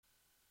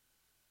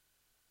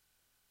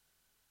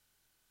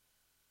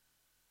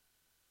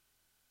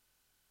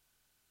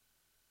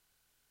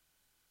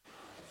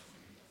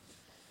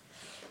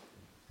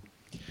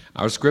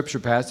Our scripture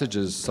passage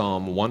is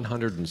Psalm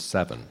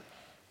 107.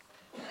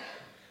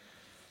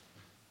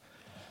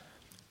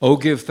 O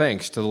give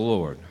thanks to the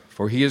Lord,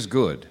 for he is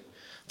good,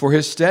 for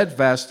his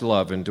steadfast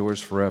love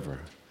endures forever.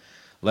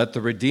 Let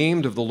the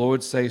redeemed of the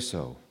Lord say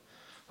so,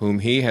 whom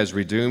he has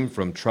redeemed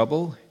from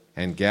trouble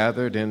and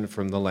gathered in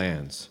from the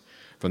lands,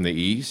 from the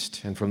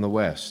east and from the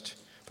west,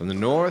 from the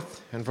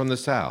north and from the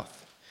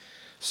south.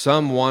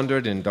 Some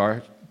wandered in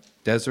dark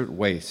desert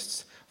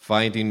wastes,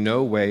 finding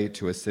no way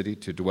to a city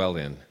to dwell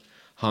in,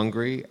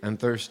 hungry and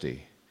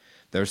thirsty.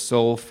 Their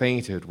soul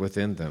fainted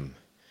within them.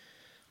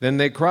 Then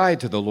they cried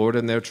to the Lord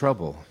in their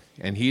trouble,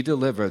 and he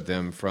delivered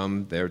them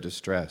from their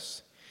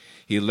distress.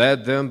 He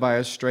led them by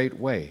a straight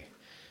way,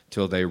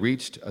 till they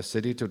reached a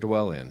city to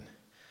dwell in.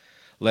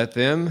 Let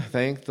them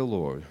thank the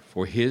Lord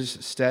for his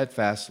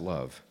steadfast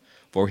love,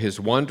 for his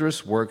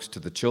wondrous works to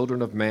the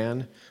children of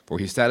man, for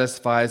he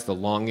satisfies the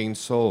longing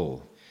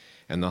soul,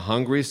 and the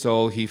hungry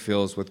soul he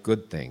fills with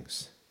good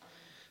things.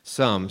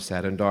 Some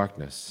sat in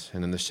darkness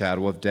and in the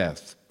shadow of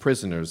death,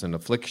 prisoners in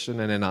affliction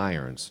and in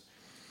irons,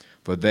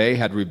 for they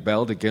had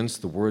rebelled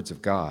against the words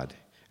of God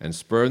and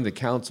spurned the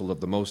counsel of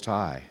the Most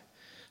High.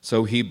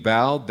 So he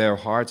bowed their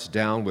hearts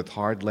down with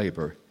hard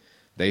labor.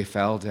 They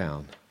fell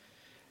down,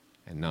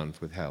 and none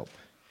with help.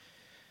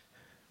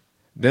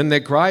 Then they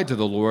cried to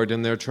the Lord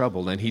in their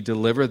trouble, and he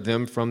delivered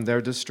them from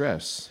their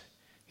distress.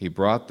 He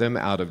brought them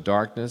out of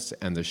darkness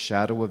and the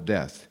shadow of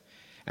death,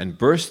 and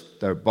burst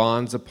their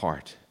bonds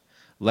apart.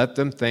 Let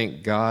them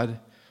thank God.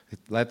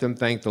 Let them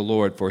thank the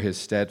Lord for his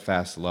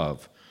steadfast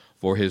love,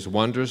 for his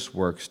wondrous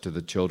works to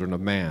the children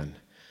of man.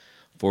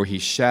 For he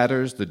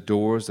shatters the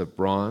doors of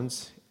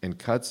bronze and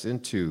cuts in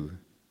two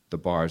the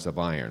bars of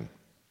iron.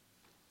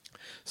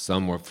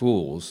 Some were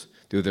fools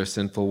through their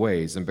sinful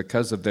ways, and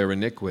because of their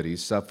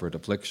iniquities suffered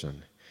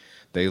affliction.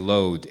 They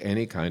loathed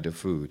any kind of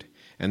food,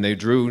 and they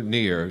drew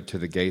near to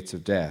the gates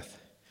of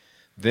death.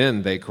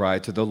 Then they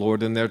cried to the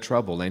Lord in their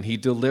trouble, and he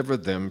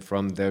delivered them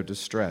from their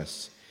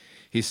distress.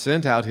 He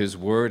sent out his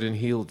word and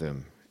healed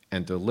them,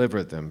 and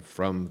delivered them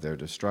from their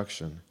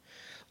destruction.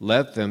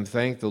 Let them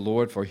thank the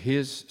Lord for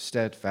his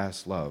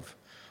steadfast love,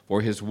 for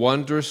his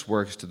wondrous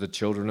works to the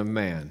children of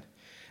man,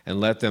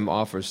 and let them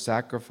offer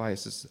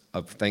sacrifices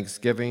of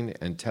thanksgiving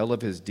and tell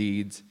of his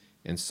deeds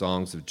in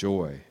songs of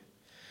joy.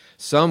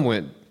 Some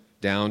went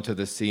down to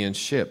the sea in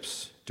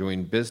ships,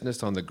 doing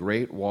business on the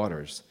great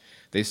waters.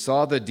 They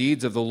saw the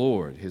deeds of the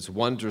Lord, his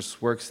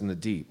wondrous works in the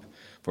deep.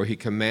 For he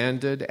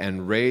commanded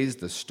and raised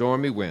the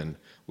stormy wind,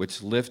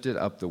 which lifted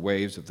up the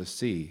waves of the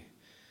sea.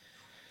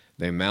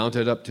 They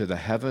mounted up to the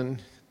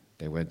heaven.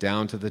 They went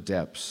down to the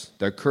depths.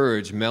 Their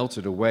courage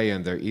melted away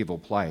in their evil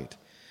plight.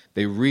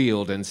 They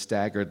reeled and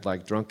staggered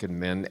like drunken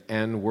men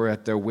and were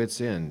at their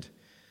wits' end.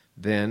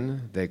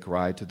 Then they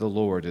cried to the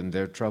Lord in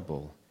their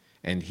trouble,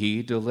 and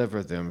he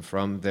delivered them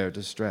from their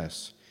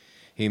distress.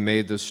 He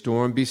made the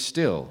storm be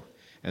still,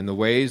 and the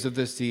waves of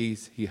the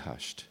seas he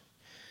hushed.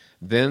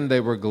 Then they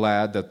were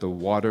glad that the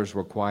waters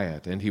were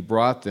quiet, and he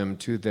brought them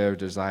to their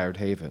desired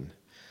haven.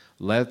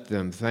 Let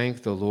them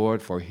thank the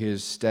Lord for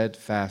his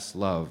steadfast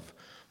love,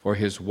 for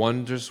his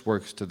wondrous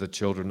works to the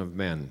children of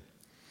men.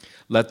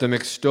 Let them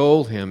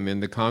extol him in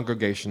the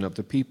congregation of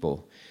the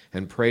people,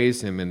 and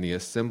praise him in the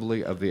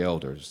assembly of the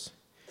elders.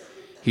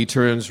 He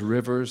turns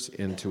rivers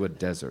into a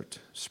desert,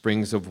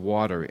 springs of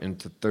water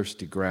into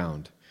thirsty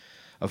ground,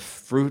 a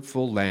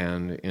fruitful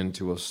land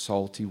into a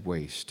salty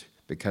waste,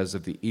 because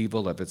of the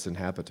evil of its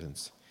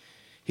inhabitants.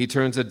 He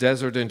turns a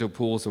desert into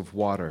pools of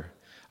water,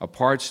 a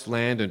parched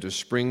land into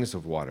springs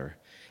of water,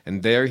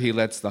 and there he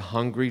lets the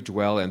hungry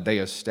dwell, and they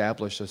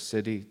establish a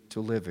city to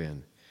live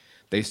in.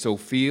 They sow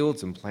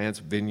fields and plant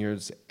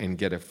vineyards and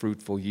get a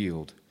fruitful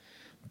yield.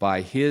 By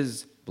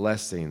his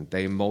blessing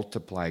they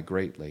multiply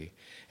greatly,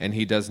 and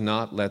he does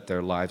not let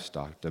their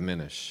livestock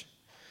diminish.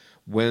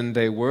 When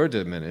they were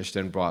diminished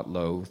and brought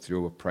low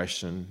through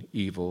oppression,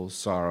 evil,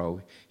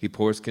 sorrow, he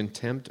pours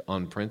contempt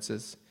on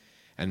princes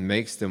and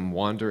makes them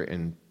wander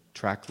in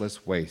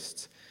trackless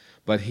wastes.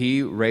 But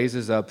he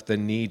raises up the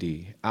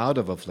needy out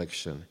of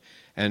affliction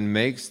and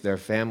makes their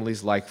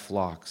families like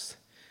flocks.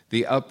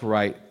 The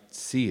upright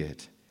see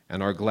it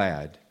and are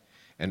glad,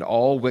 and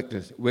all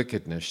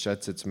wickedness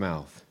shuts its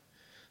mouth.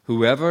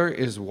 Whoever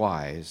is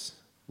wise,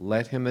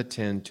 let him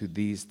attend to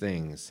these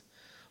things.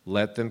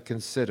 Let them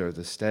consider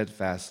the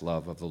steadfast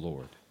love of the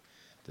Lord.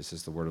 This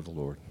is the word of the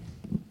Lord.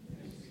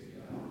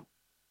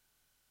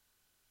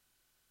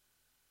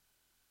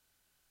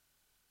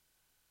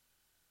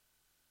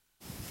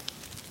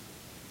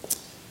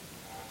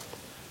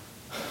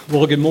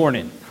 Well, good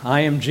morning.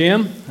 I am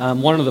Jim.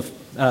 I'm one of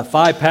the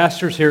 5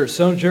 pastors here at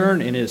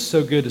Sojourn, and it is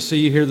so good to see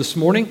you here this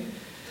morning.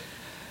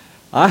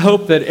 I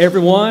hope that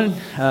everyone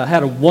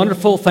had a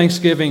wonderful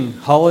Thanksgiving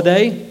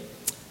holiday.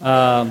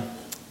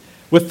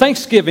 With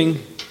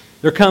Thanksgiving,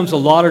 there comes a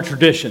lot of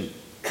tradition.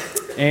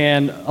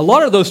 And a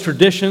lot of those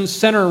traditions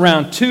center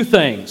around 2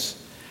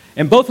 things.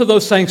 And both of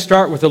those things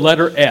start with the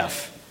letter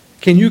F.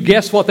 Can you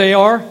guess what they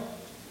are?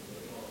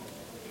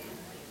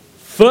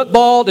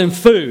 Football and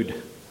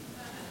food.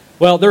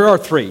 Well, there are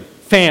 3.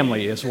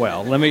 family as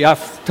well. I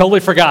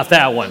totally forgot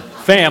that one.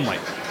 Family.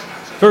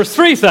 There's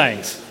three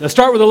things. Let's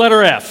start with the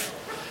letter F.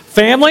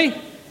 Family,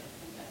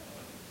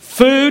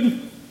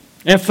 food,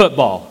 and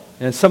football.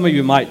 And some of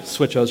you might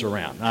switch those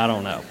around. I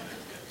don't know.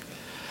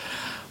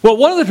 Well,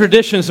 one of the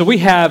traditions that we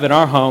have in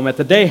our home at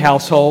the Day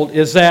household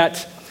is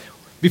that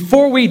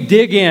before we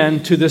dig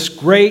into this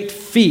great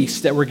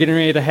feast that we're getting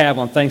ready to have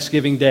on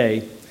Thanksgiving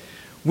Day,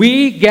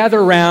 we gather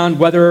around,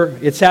 whether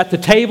it's at the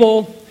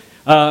table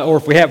or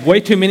if we have way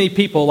too many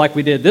people like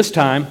we did this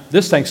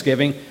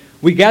Thanksgiving,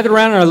 we gather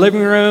around in our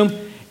living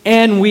room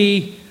and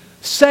we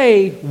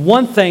say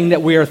one thing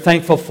that we are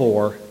thankful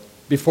for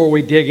before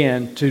we dig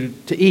in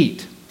to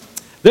eat.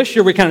 This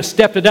year we kind of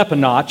stepped it up a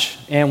notch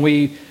and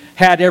we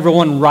had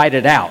everyone write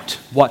it out,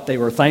 what they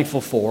were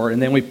thankful for,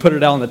 and then we put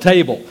it out on the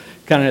table,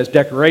 kind of as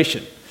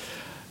decoration.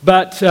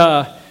 But,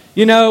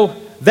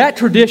 that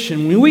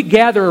tradition, when we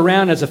gather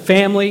around as a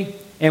family,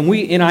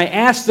 and I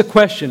ask the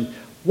question,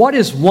 what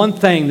is one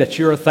thing that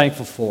you're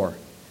thankful for?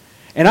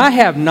 And I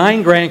have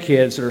 9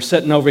 grandkids that are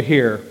sitting over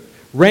here,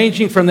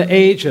 ranging from the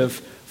age of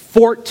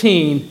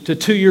 14 to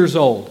 2 years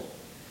old.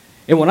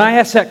 And when I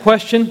ask that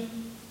question,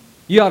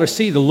 you ought to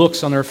see the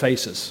looks on their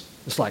faces.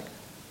 It's like,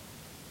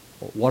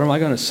 what am I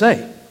going to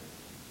say?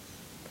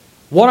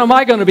 What am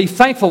I going to be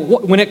thankful?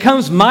 When it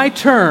comes my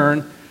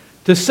turn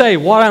to say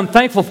what I'm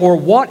thankful for,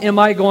 what am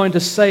I going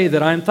to say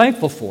that I'm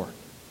thankful for?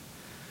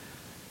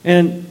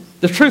 And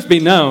the truth be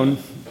known,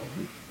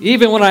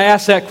 even when I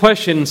ask that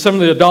question, some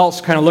of the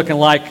adults kind of looking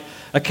like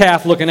a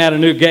calf looking at a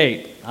new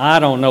gate. I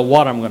don't know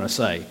what I'm going to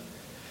say.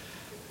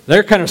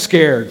 They're kind of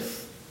scared.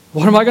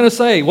 What am I going to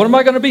say? What am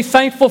I going to be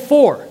thankful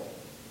for?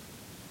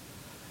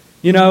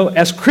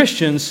 As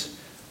Christians,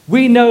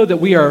 we know that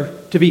we are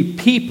to be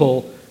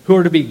people who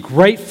are to be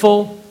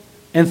grateful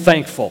and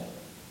thankful.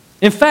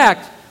 In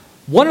fact,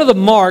 one of the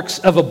marks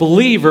of a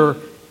believer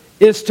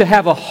is to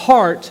have a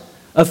heart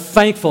of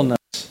thankfulness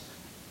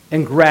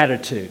and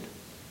gratitude.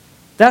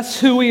 That's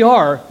who we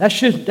are.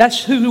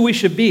 That's who we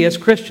should be as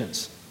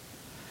Christians.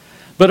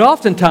 But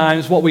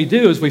oftentimes what we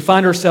do is we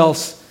find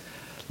ourselves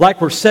like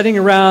we're sitting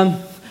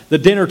around the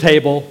dinner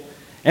table,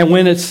 and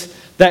when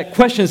that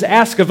question is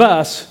asked of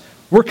us,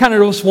 we're kind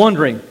of just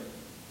wondering,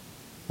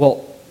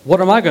 well,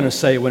 what am I going to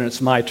say when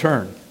it's my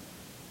turn?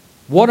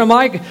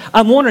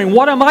 I'm wondering,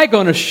 what am I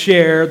going to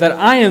share that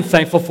I am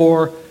thankful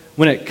for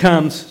when it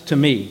comes to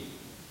me?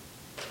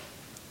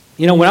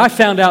 When I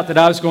found out that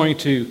I was going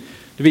to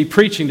be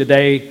preaching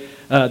today,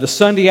 the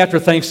Sunday after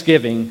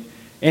Thanksgiving,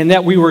 and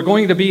that we were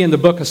going to be in the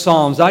book of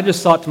Psalms, I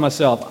just thought to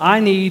myself, I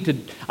need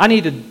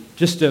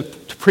to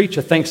preach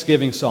a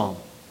Thanksgiving psalm.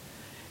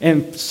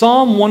 And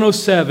Psalm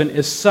 107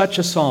 is such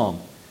a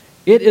psalm.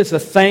 It is a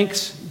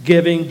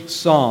thanksgiving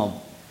psalm.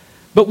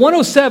 But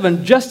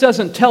 107 just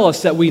doesn't tell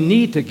us that we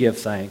need to give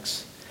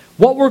thanks.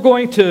 What we're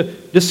going to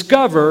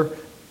discover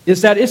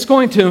is that it's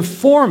going to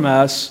inform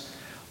us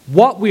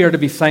what we are to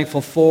be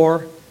thankful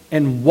for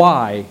and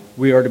why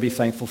we are to be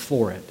thankful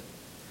for it.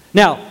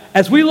 Now,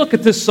 as we look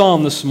at this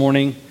psalm this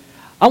morning,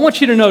 I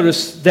want you to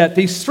notice that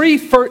these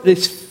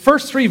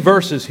first 3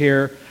 verses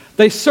here,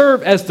 they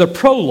serve as the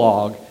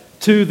prologue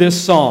to this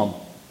psalm.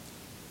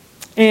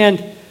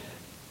 And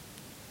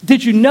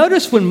did you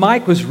notice when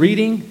Mike was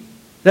reading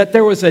that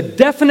there was a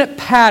definite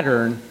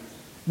pattern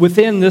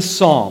within this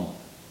psalm?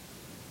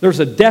 There's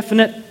a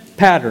definite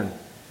pattern.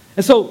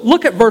 And so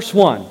look at verse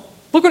 1.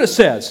 Look what it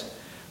says.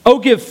 "Oh,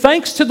 give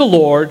thanks to the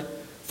Lord,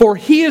 for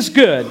he is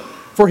good,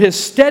 for his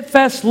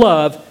steadfast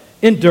love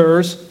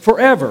endures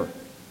forever."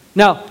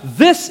 Now,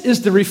 this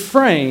is the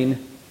refrain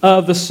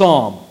of the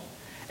psalm.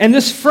 And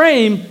this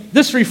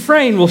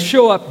refrain will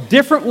show up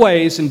different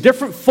ways and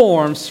different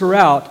forms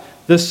throughout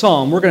this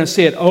psalm. We're going to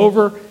see it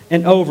over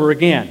and over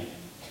again.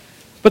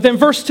 But then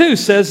verse 2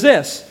 says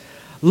this.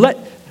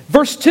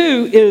 Verse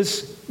 2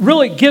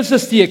 really gives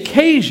us the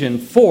occasion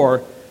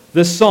for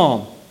this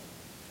psalm.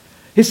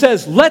 He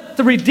says, "Let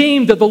the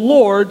redeemed of the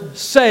Lord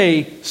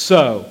say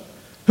so,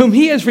 whom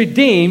he has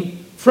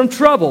redeemed from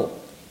trouble."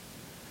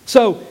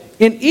 So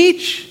in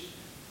each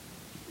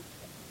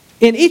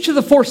of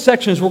the 4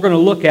 sections we're going to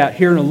look at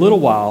here in a little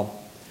while,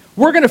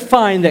 we're going to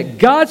find that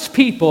God's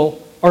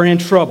people are in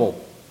trouble,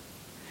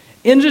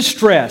 in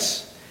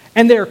distress,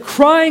 and they're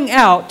crying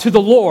out to the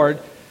Lord,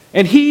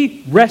 and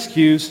he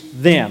rescues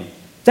them.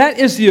 That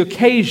is the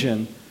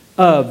occasion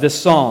of this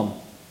psalm.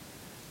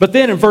 But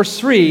then in verse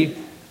 3,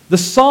 the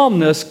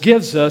psalmist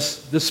gives us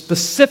the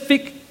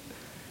specific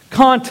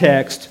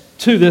context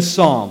to this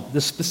psalm,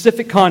 the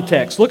specific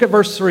context. Look at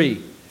verse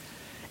 3.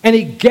 "And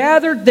he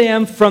gathered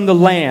them from the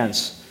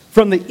lands,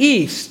 from the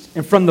east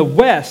and from the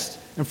west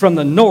and from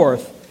the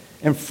north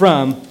and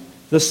from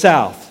the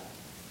south."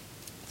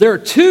 There are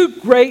 2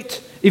 great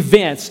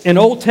events in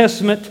Old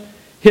Testament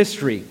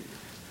history.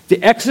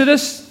 The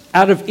Exodus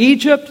out of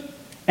Egypt,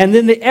 and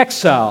then the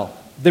exile,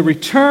 the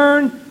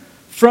return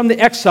from the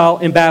exile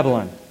in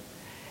Babylon.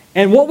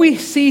 And what we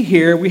see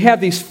here, we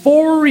have these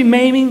 4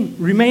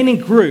 remaining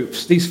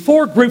groups, these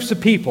 4 groups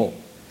of people.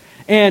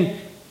 And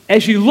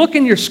as you look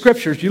in your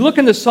scriptures, you look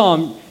in the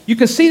psalm, you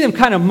can see them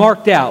kind of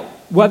marked out.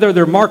 whether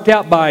they're marked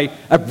out by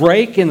a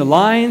break in the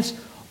lines,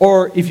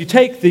 or if you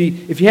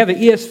have an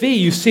ESV,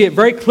 you see it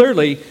very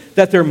clearly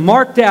that they're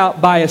marked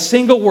out by a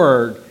single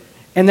word,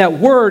 and that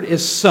word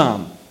is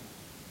some.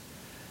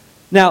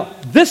 Now,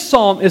 this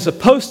psalm is a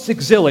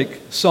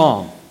post-exilic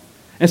psalm.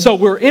 And so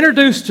we're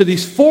introduced to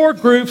these four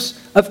groups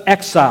of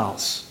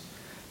exiles.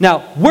 Now,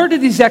 where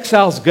did these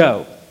exiles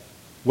go?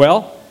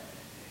 Well,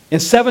 in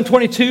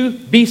 722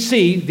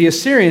 BC, the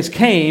Assyrians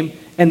came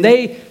and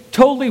they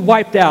totally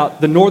wiped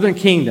out the northern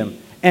kingdom.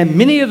 And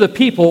many of the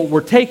people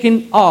were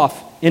taken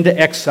off into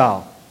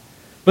exile.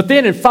 But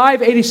then in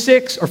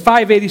 586 or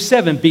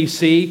 587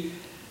 BC,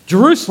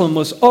 Jerusalem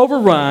was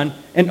overrun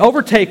and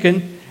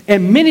overtaken,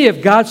 and many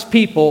of God's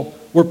people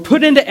were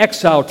put into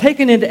exile,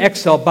 taken into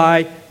exile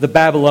by the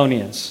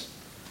Babylonians.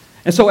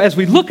 And so as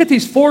we look at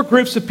these four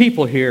groups of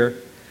people here,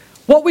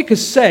 what we could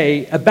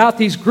say about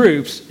these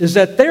groups is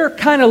that they're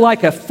kind of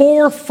like a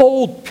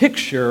fourfold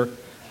picture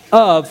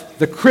of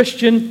the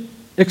Christian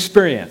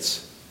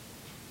experience.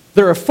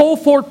 They're a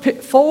fourfold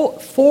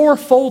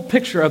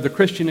picture of the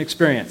Christian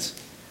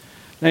experience.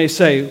 Now you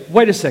say,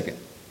 wait a second.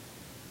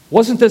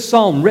 Wasn't this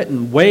psalm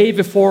written way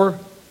before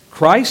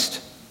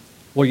Christ?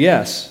 Well,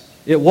 yes,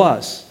 it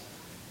was.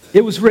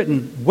 It was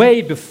written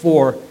way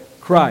before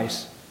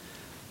Christ.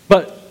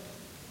 But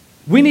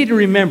we need to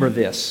remember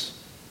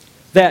this,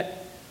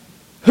 that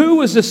who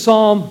was this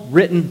psalm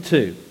written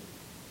to?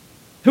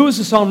 Who was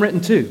the psalm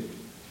written to?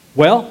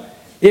 Well,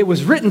 it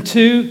was written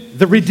to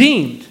the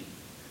redeemed.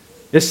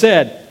 It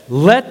said,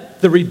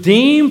 let the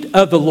redeemed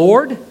of the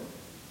Lord,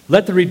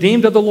 let the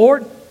redeemed of the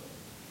Lord.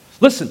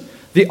 Listen,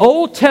 the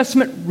Old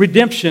Testament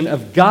redemption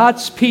of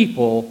God's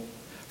people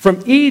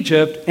from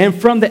Egypt and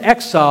from the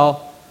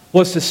exile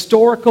was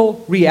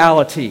historical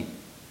reality.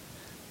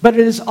 But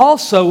it is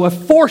also a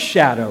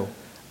foreshadow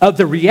of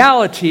the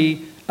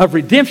reality of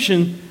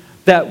redemption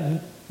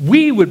that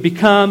we would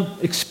become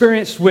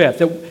experienced with.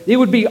 That it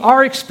would be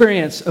our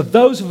experience of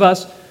those of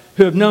us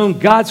who have known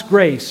God's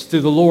grace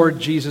through the Lord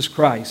Jesus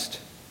Christ.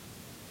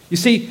 You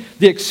see,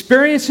 the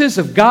experiences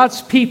of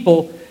God's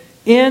people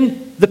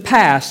in the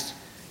past,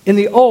 in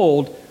the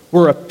old,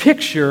 were a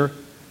picture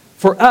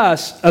for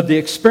us of the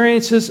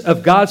experiences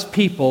of God's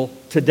people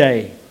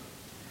today.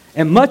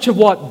 And much of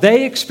what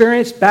they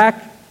experienced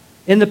back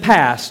in the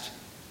past,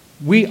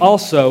 we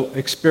also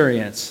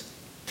experience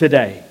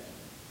today.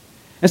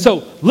 And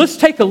so let's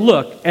take a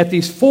look at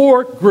these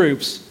four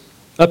groups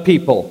of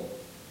people.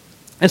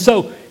 And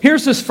so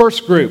here's this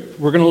first group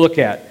we're going to look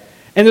at.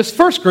 And this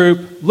first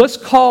group, let's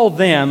call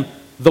them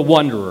the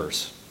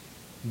wanderers.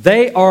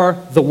 They are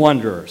the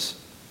wanderers.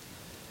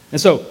 And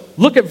so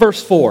look at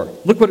verse 4.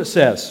 Look what it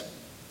says.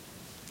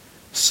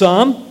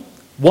 Some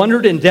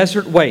wandered in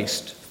desert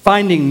waste,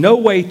 finding no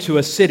way to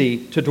a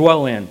city to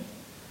dwell in.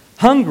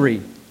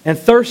 Hungry and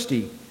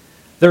thirsty,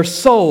 their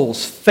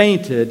souls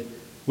fainted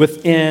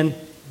within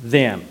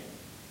them.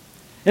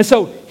 And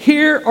so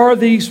here are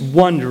these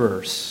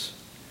wanderers.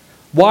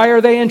 Why are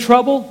they in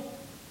trouble?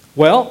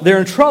 Well, they're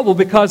in trouble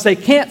because they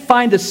can't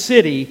find a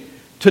city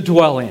to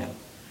dwell in.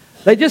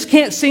 They just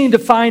can't seem to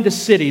find a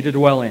city to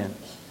dwell in.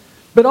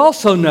 But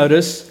also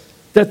notice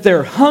that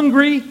they're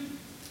hungry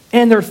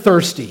and they're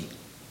thirsty.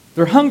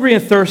 They're hungry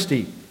and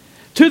thirsty.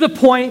 To the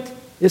point,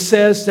 it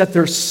says that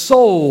their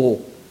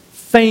soul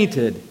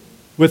fainted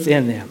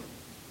within them.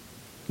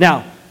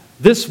 Now,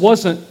 this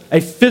wasn't a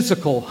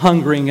physical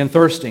hungering and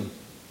thirsting.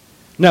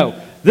 No,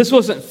 this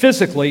wasn't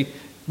physically.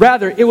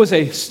 Rather, it was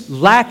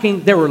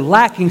they were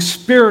lacking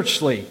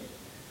spiritually,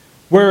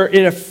 where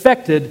it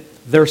affected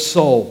their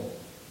soul.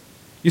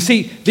 You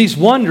see, these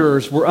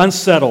wanderers were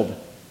unsettled.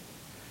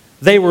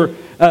 They were,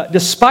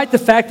 despite the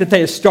fact that they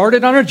had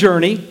started on a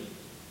journey,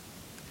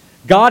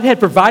 God had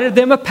provided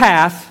them a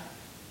path,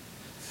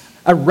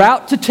 a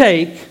route to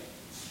take,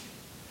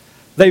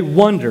 they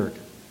wandered.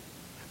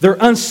 Their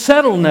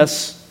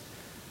unsettledness,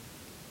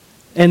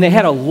 and they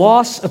had a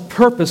loss of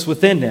purpose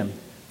within them.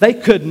 They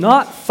could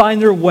not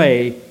find their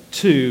way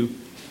to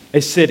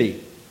a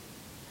city.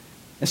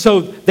 And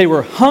so they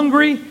were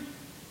hungry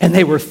and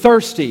they were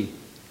thirsty.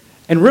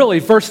 And really,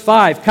 verse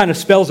 5 kind of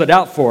spells it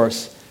out for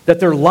us, that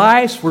their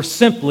lives were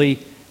simply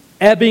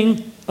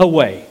ebbing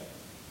away.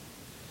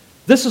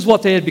 This is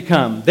what they had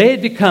become. They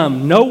had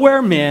become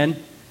nowhere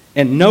men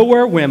and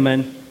nowhere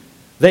women.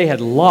 They had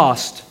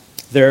lost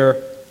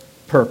their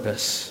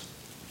purpose.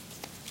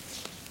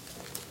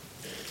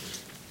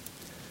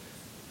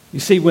 You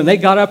see, when they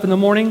got up in the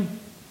morning,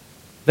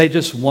 they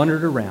just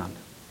wandered around.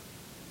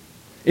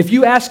 If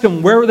you ask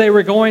them where they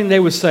were going, they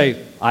would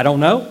say, I don't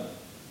know.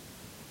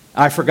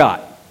 I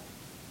forgot.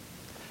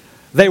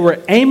 They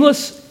were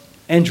aimless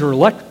and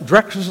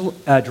directionless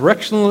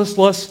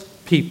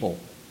people.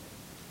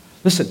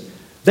 Listen,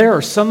 there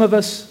are some of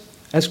us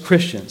as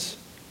Christians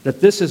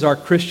that this is our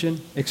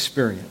Christian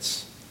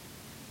experience.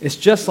 It's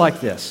just like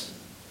this.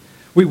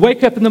 We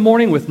wake up in the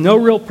morning with no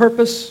real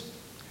purpose.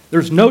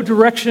 There's no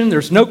direction.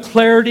 There's no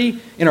clarity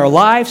in our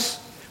lives.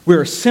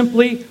 We're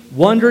simply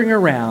wandering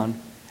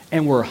around,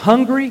 and we're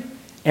hungry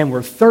and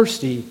we're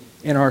thirsty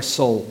in our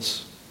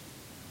souls.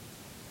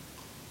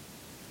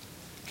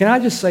 Can I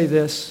just say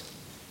this?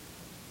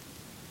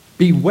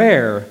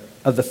 Beware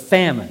of the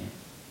famine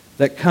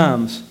that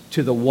comes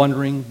to the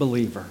wandering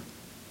believer.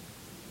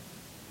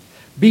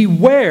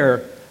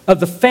 Beware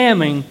of the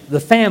famine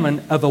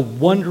of a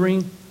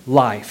wandering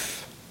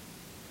life.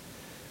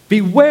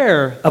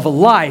 Beware of a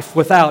life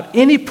without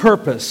any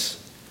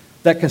purpose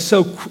that can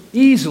so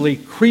easily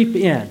creep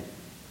in,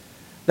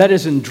 that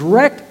is in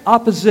direct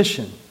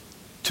opposition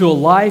to a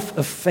life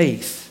of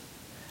faith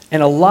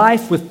and a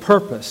life with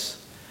purpose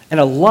and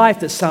a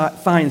life that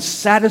finds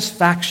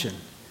satisfaction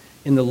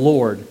in the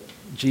Lord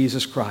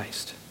Jesus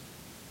Christ.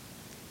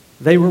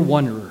 They were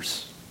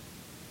wanderers.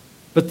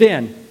 But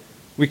then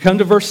we come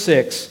to verse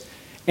 6,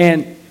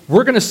 and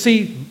we're going to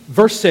see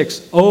verse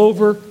 6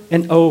 over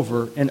and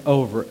over and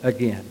over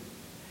again.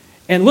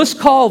 And let's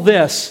call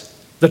this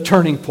the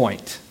turning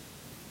point.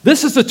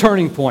 This is the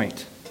turning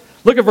point.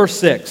 Look at verse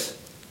 6.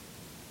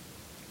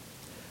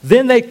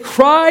 Then they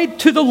cried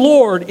to the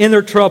Lord in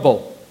their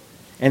trouble,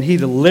 and He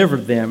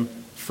delivered them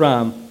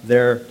from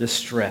their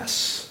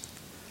distress.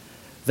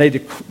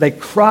 They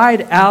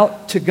cried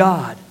out to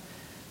God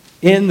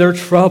in their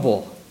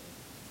trouble.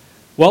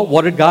 Well,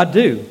 what did God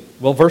do?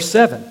 Well, verse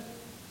 7,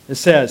 it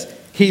says,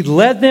 He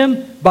led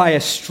them by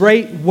a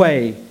straight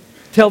way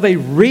till they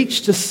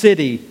reached a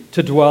city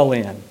to dwell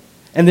in.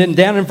 And then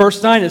down in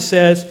verse 9 it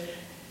says,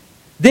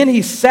 Then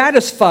He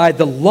satisfied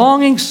the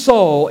longing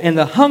soul, and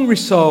the hungry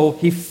soul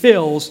He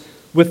fills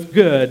with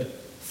good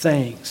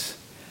things.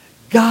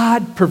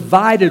 God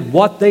provided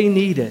what they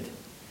needed.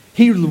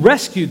 He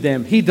rescued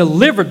them, He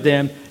delivered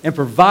them, and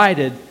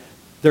provided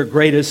their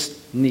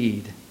greatest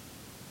need.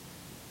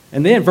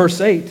 And then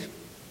verse 8,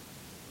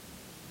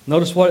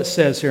 notice what it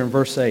says here in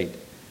verse 8.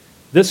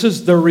 This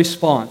is their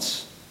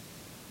response.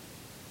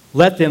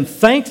 Let them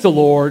thank the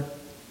Lord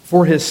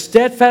for His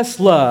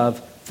steadfast love,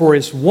 for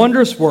His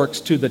wondrous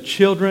works to the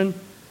children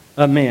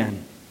of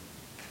men.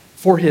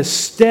 For His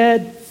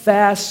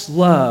steadfast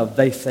love,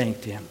 they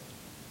thanked Him.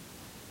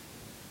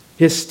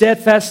 His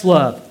steadfast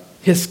love,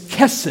 His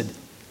kesed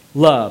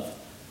love,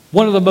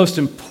 one of the most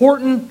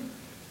important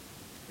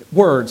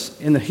words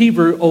in the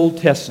Hebrew Old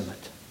Testament.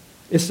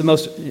 It's the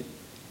most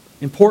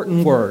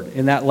important word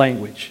in that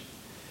language.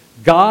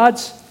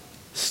 God's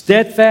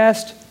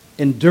steadfast,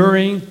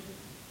 enduring,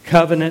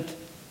 covenant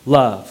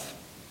love.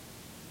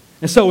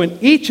 And so in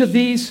each of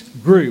these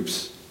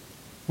groups,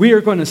 we are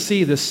going to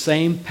see the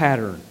same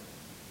pattern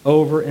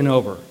over and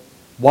over.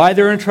 Why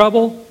they're in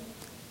trouble?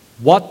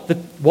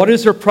 What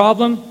is their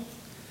problem?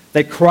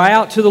 They cry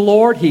out to the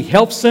Lord. He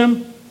helps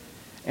them.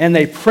 And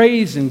they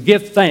praise and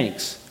give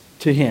thanks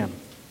to Him.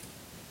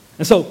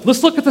 And so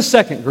let's look at the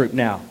second group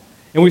now.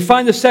 And we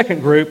find the second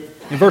group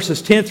in verses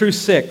 10 through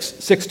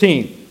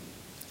 16.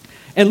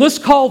 And let's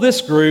call this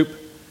group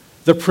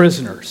the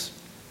prisoners.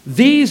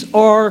 These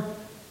are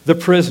the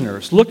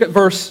prisoners. Look at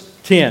verse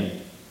 10.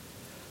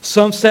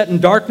 Some sat in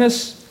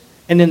darkness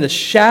and in the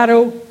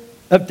shadow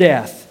of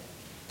death,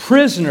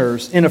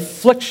 prisoners in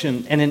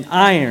affliction and in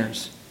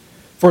irons,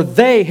 for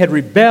they had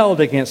rebelled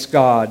against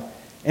God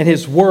and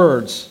His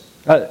words,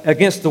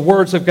 against the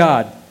words of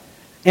God,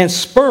 and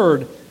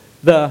spurned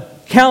the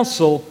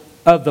counsel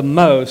of the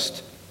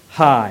Most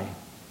High.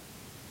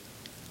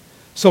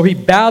 So He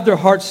bowed their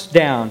hearts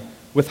down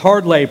with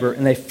hard labor,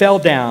 and they fell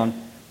down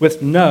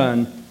with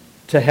none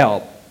to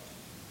help.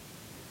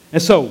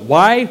 And so,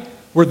 why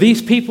were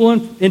these people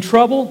in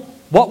trouble?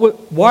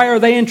 Why are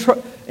they in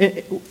trouble?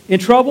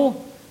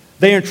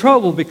 They are in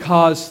trouble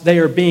because they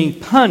are being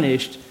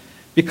punished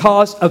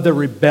because of the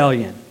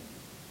rebellion.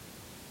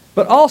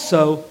 But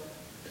also,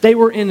 they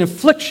were in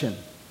affliction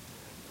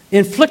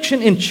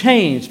in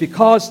chains,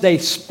 because they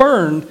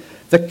spurned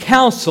the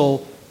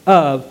counsel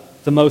of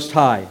the Most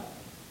High.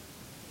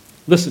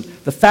 Listen,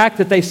 the fact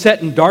that they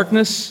sat in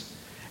darkness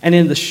and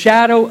in the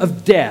shadow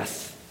of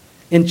death,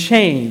 in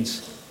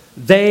chains,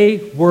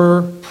 they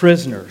were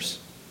prisoners.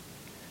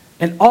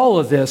 And all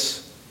of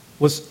this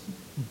was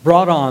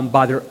brought on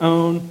by their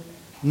own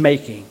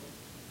making.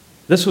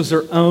 This was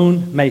their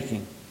own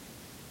making.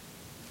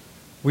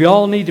 We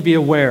all need to be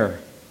aware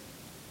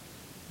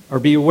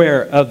of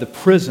the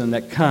prison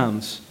that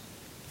comes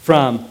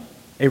from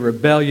a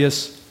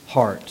rebellious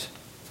heart.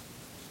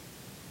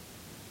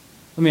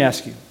 Let me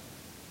ask you,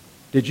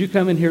 did you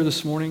come in here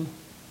this morning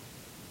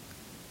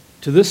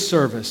to this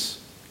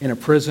service in a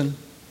prison?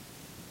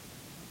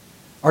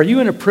 Are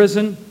you in a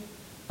prison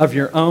of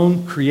your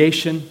own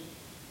creation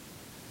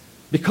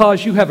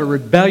because you have a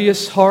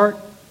rebellious heart,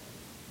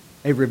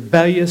 a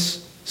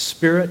rebellious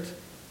spirit?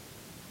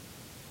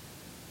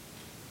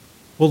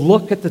 Well,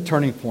 look at the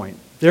turning point.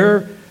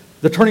 The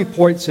turning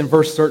point's in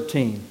verse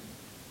 13.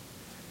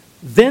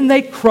 Then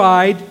they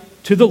cried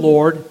to the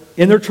Lord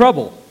in their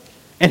trouble,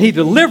 and He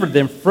delivered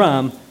them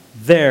from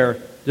their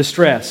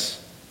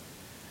distress.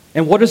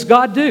 And what does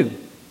God do?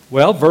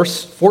 Well,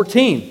 verse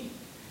 14.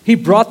 He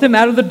brought them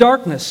out of the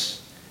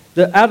darkness,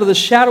 out of the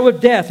shadow of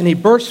death, and He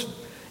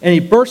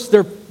burst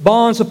their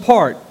bonds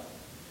apart.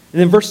 And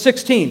then verse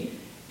 16.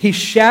 He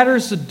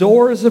shatters the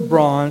doors of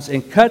bronze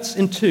and cuts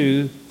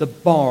into the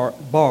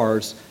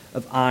bars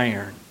of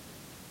iron.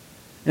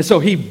 And so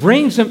he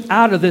brings them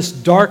out of this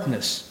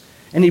darkness,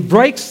 and he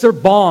breaks their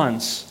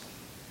bonds.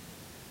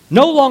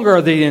 No longer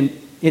are they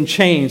in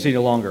chains any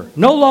longer,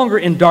 no longer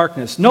in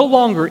darkness, no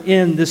longer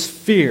in this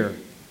fear.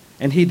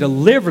 And he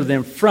delivered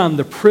them from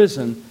the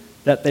prison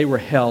that they were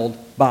held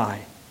by.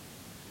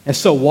 And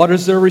so what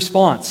is their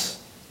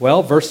response?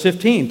 Well, verse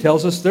 15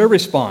 tells us their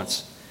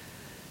response.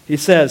 He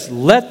says,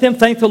 "Let them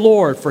thank the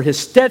Lord for his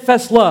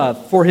steadfast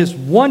love, for his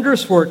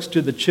wondrous works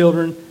to the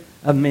children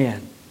of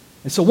men."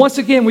 And so once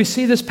again, we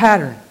see this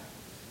pattern.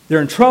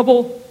 They're in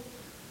trouble.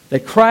 They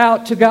cry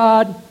out to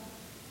God.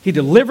 He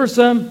delivers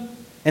them,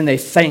 and they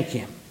thank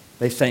him.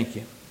 They thank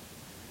him.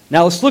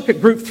 Now let's look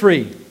at group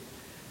 3.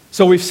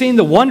 So we've seen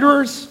the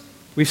wanderers.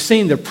 We've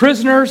seen the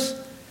prisoners.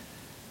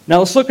 Now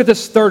let's look at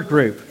this third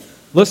group.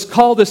 Let's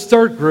call this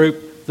third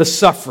group the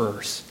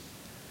sufferers.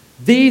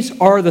 These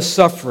are the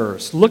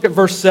sufferers. Look at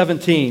verse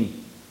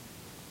 17.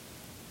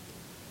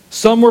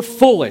 "Some were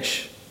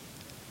foolish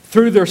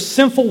through their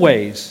sinful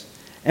ways,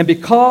 and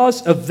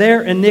because of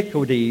their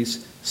iniquities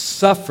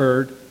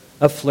suffered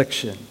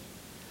affliction."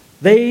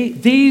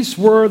 These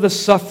were the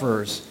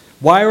sufferers.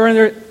 Why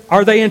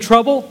are they in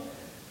trouble?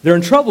 They're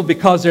in trouble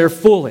because they're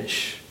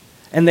foolish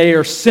and they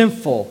are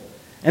sinful.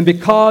 And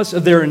because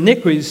of their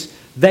iniquities,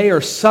 they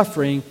are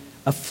suffering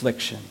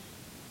affliction.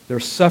 They're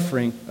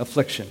suffering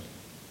affliction.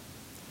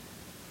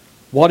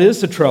 What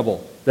is the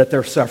trouble that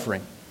they're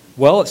suffering?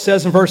 Well, it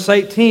says in verse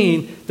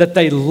 18 that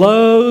they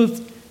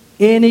loathed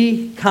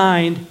any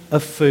kind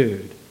of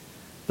food.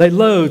 They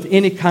loathed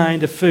any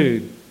kind of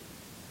food.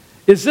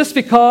 Is this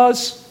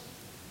because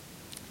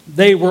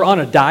they were on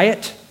a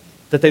diet,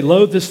 that they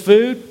loathed this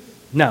food?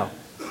 No,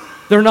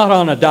 they're not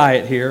on a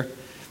diet here.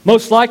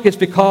 Most likely it's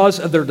because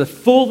of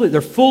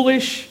their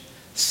foolish,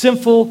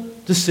 sinful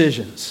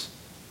decisions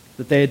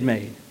that they had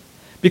made.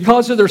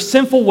 Because of their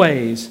sinful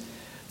ways,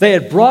 they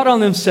had brought on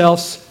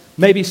themselves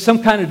maybe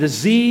some kind of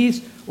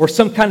disease or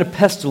some kind of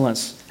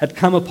pestilence had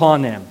come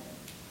upon them.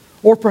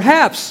 Or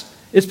perhaps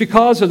it's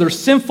because of their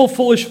sinful,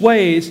 foolish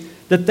ways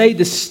that they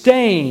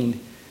disdained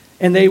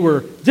and they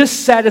were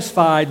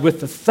dissatisfied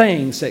with the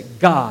things that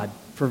God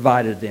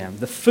provided them,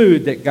 the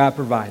food that God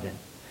provided.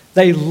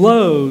 They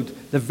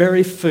loathed the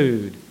very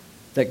food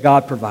that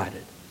God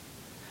provided.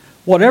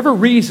 Whatever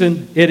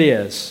reason it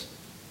is,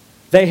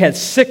 they had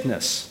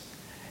sickness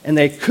and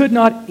they could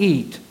not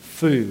eat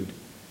food.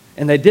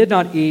 And they did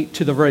not eat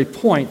to the very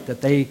point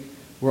that they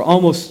were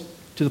almost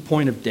to the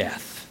point of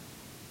death.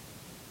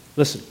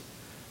 Listen,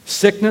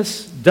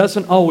 sickness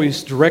doesn't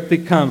always directly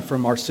come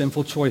from our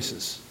sinful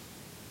choices.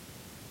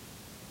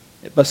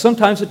 But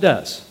sometimes it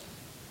does.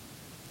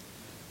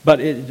 But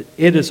it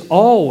is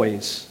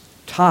always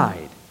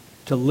tied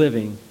to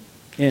living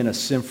in a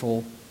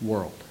sinful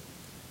world.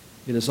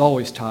 It is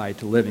always tied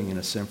to living in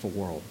a sinful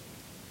world.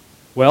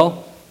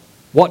 Well,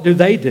 what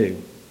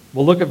do?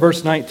 Well, look at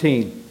verse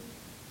 19.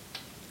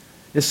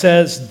 It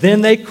says, "Then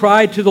they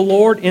cried to the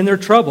Lord in their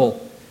trouble,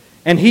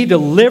 and he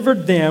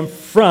delivered them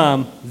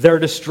from their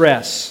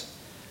distress."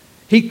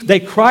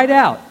 They cried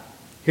out.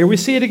 Here we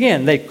see it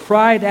again. They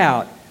cried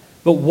out.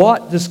 But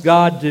what does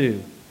God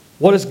do?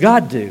 What does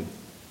God do?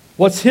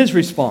 What's his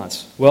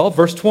response? Well,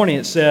 verse 20,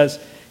 it says,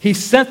 He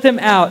sent them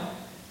out.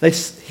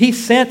 He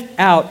sent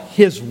out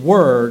his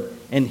word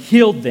and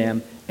healed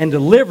them and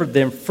delivered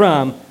them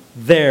from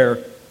their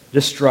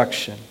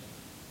destruction.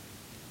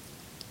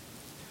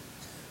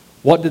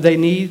 What did they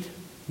need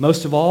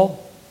most of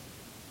all?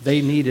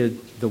 They needed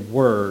the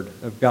Word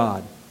of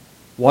God.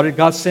 What did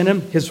God send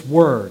them? His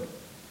Word.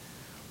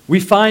 We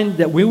find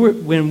that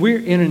when we're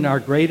in our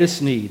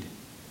greatest need,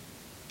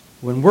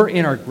 we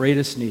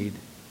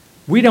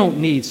don't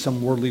need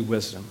some worldly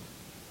wisdom.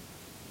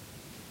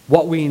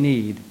 What we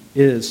need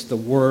is the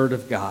Word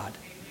of God.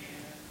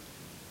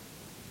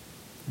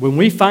 When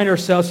we find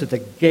ourselves at the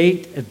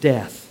gate of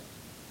death,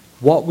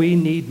 what we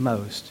need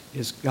most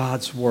is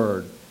God's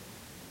Word.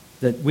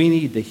 That we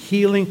need the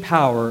healing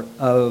power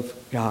of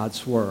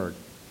God's Word.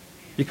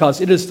 Because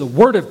it is the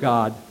Word of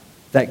God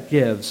that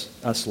gives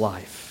us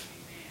life.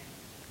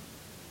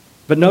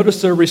 But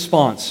notice their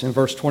response in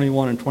verse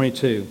 21 and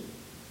 22.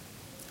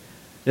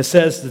 It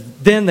says,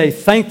 "Then they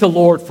thanked the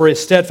Lord for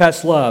his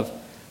steadfast love,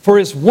 for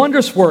his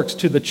wondrous works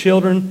to the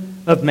children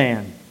of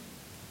man."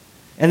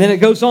 And then it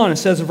goes on, it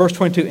says in verse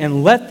 22,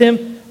 "And let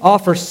them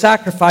offer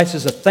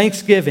sacrifices of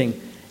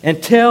thanksgiving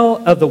and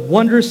tell of the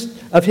wonders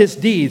of his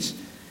deeds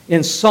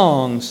in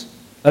songs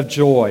of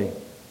joy."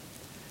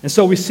 And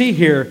so we see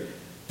here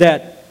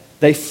that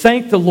they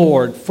thank the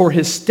Lord for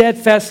his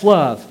steadfast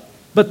love.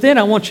 But then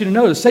I want you to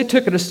notice they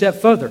took it a step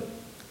further.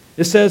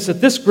 It says that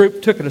this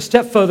group took it a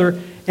step further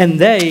and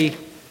they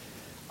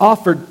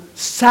offered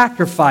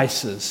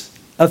sacrifices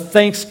of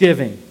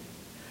thanksgiving.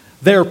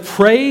 Their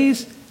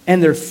praise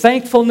and their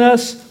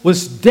thankfulness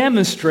was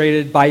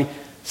demonstrated by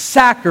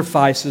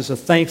sacrifices of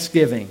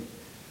thanksgiving.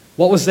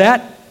 What was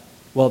that?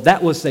 Well,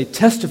 that was they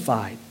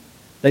testified.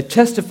 They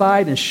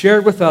testified and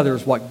shared with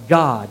others what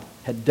God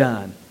had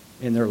done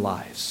in their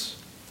lives.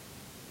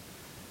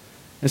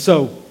 And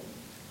so,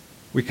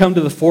 we come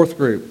to the fourth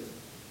group.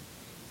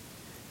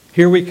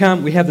 Here we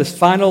come. We have this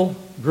final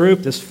group,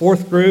 this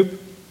fourth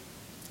group.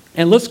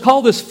 And let's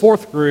call this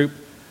fourth group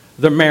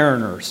the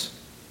Mariners.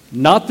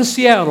 Not the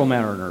Seattle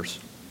Mariners,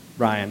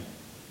 Brian.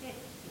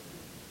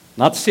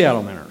 Not the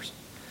Seattle Mariners.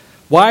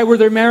 Why were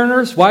they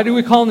Mariners? Why do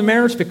we call them the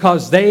Mariners?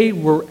 Because they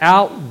were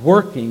out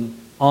working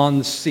on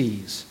the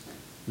seas.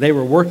 They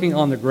were working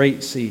on the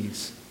great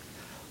seas.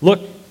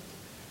 Look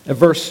at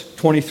verse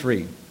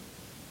 23.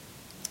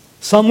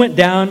 Some went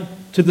down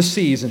to the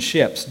seas in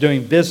ships,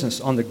 doing business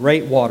on the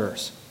great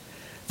waters.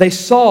 They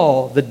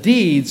saw the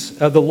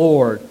deeds of the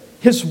Lord,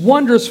 his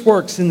wondrous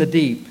works in the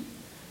deep,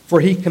 for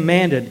he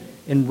commanded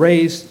and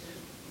raised.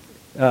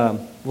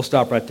 We'll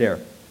stop right there.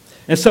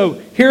 And so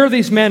here are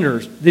these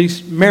mariners.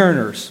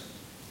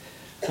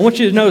 I want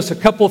you to notice a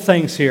couple of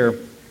things here.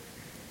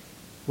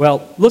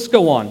 Well, let's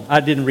go on.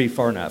 I didn't read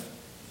far enough.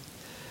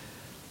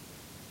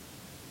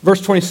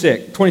 Verse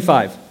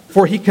 25.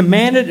 For he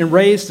commanded and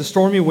raised the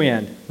stormy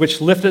wind, which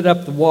lifted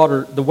up the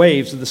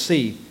waves of the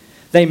sea.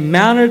 They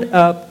mounted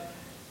up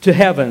to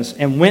heavens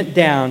and went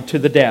down to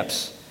the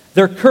depths.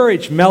 Their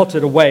courage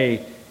melted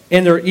away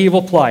in their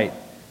evil plight.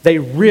 They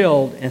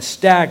reeled and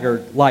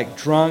staggered like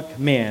drunk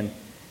men,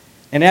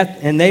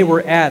 and they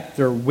were at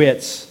their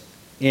wits'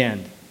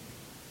 end.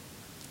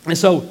 And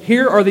so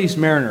here are these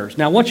mariners.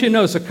 Now I want you to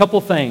notice a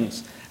couple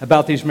things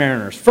about these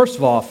mariners. First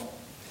of all,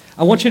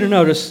 I want you to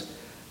notice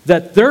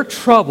that their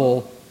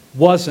trouble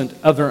wasn't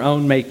of their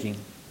own making.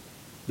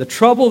 The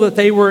trouble that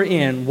they were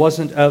in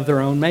wasn't of their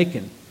own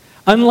making.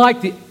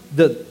 Unlike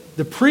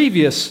the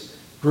previous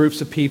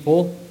groups of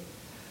people,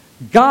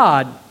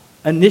 God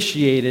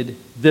initiated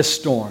this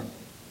storm.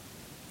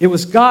 It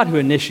was God who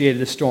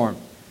initiated the storm.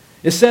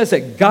 It says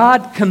that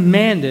God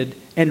commanded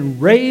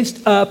and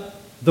raised up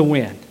the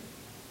wind.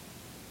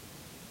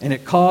 And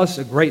it caused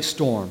a great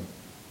storm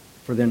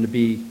for them to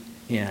be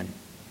in.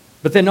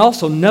 But then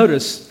also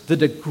notice the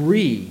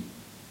degree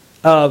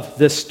of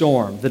this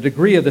storm. The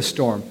degree of the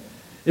storm.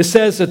 It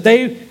says that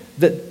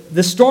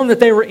the storm that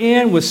they were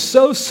in was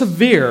so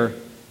severe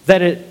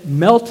that it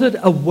melted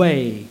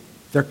away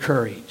their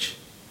courage.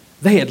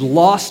 They had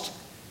lost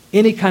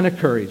any kind of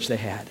courage they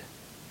had.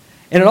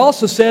 And it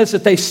also says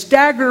that they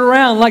staggered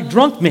around like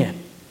drunk men.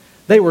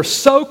 They were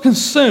so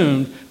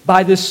consumed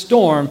by this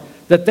storm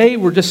that they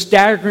were just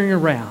staggering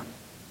around.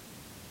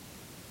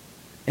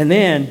 And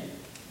then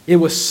it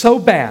was so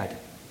bad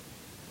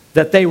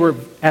that they were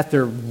at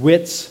their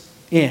wits'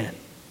 end.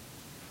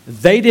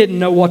 They didn't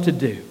know what to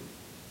do.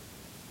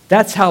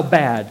 That's how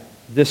bad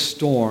this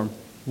storm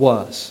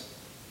was.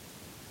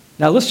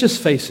 Now let's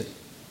just face it.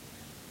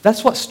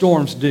 That's what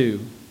storms do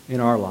in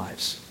our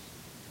lives.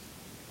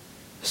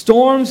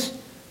 Storms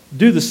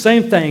do the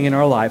same thing in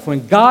our life.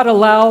 When God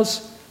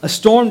allows a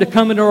storm to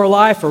come into our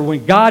life, or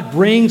when God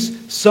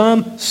brings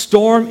some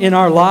storm in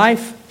our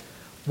life,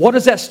 what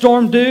does that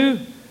storm do?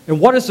 And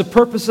what is the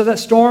purpose of that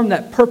storm?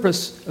 That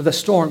purpose of the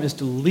storm is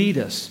to lead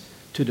us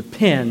to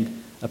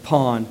depend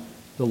upon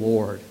the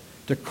Lord,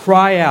 to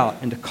cry out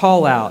and to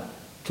call out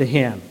to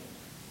Him.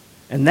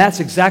 And that's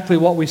exactly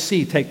what we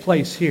see take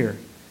place here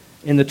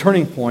in the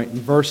turning point in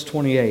verse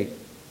 28.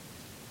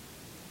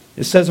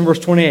 It says in verse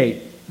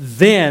 28,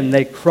 then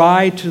they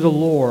cried to the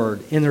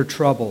Lord in their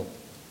trouble,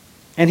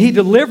 and He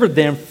delivered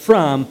them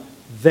from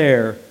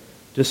their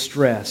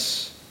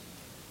distress.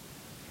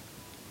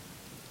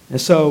 And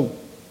so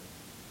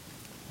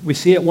we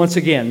see it once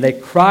again. They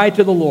cried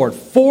to the Lord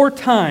 4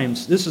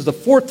 times. This is the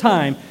 4th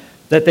time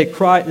that they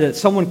cried,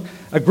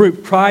 a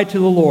group cried to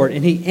the Lord,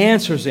 and He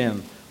answers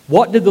them.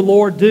 What did the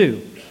Lord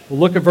do? Well,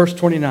 look at verse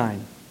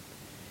 29.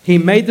 He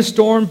made the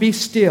storm be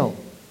still,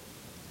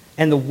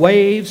 and the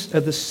waves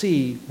of the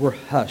sea were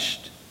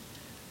hushed.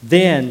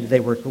 Then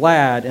they were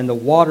glad, and the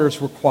waters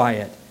were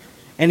quiet,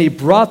 and He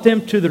brought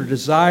them to their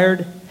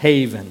desired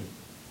haven.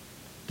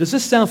 Does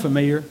this sound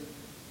familiar?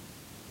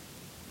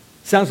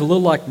 Sounds a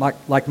little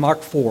like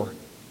Mark 4,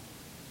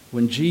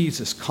 when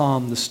Jesus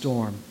calmed the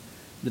storm.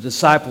 The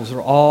disciples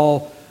are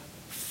all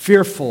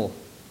fearful,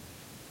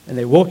 and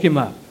they woke Him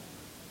up,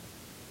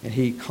 and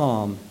He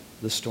calmed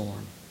the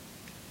storm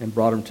and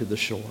brought them to the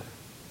shore.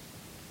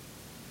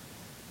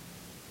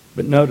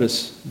 But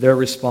notice their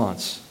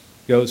response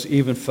goes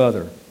even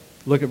further.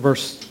 Look at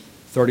verse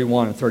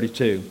 31 and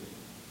 32.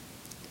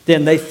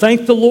 Then they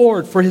thanked the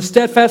Lord for His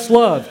steadfast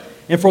love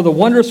and for the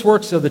wondrous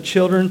works of the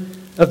children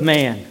of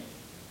man.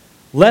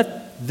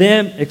 Let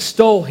them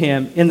extol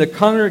Him in the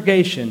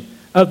congregation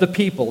of the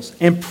peoples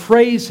and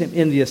praise Him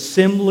in the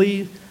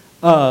assembly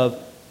of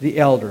the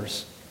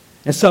elders.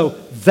 And so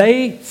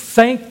they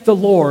thanked the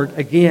Lord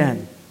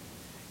again.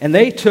 And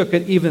they took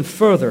it even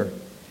further.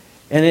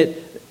 And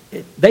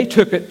they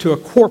took it to a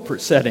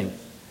corporate setting.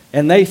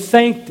 And they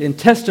thanked and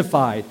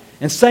testified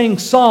and sang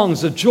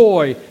songs of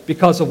joy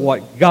because of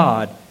what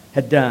God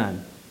had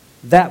done.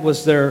 That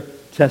was their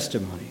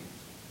testimony.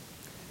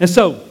 And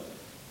so,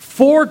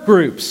 4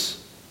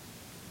 groups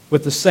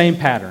with the same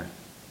pattern.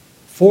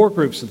 4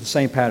 groups with the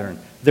same pattern.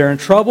 They're in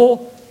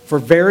trouble for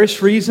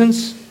various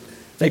reasons.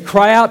 They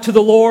cry out to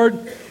the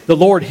Lord. The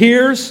Lord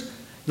hears.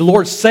 The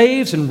Lord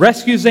saves and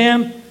rescues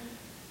them.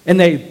 And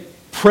they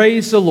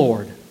praise the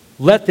Lord.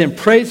 let them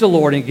praise the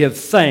Lord and give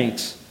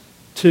thanks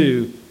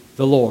to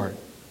the Lord.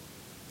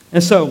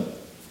 And so,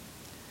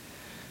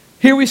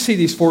 here we see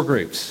these four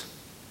groups.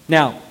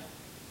 Now,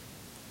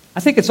 I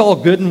think it's all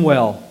good and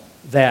well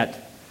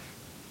that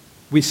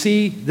we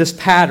see this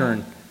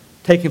pattern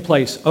taking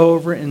place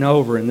over and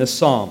over in this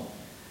psalm.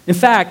 In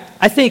fact,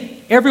 I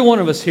think every one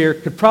of us here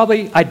could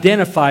probably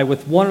identify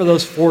with one of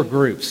those four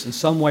groups in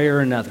some way or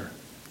another.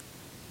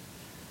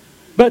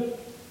 But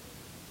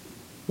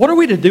what are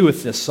we to do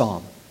with this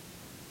psalm?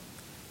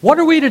 What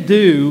are we to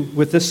do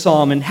with this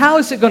psalm, and how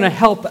is it going to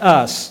help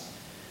us,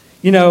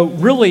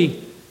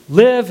 really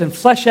live and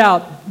flesh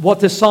out what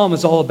this psalm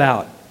is all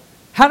about?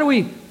 How do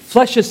we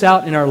flesh this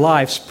out in our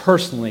lives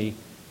personally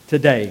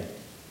today?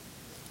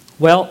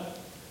 Well,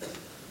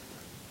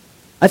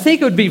 I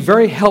think it would be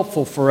very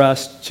helpful for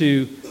us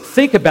to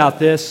think about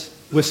this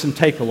with some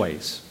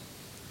takeaways.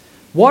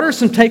 What are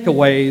some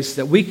takeaways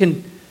that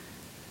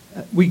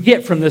we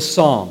get from this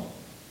psalm?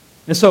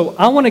 And so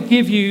I want to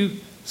give you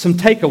some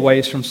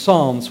takeaways from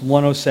Psalms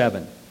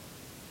 107.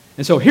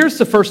 And so here's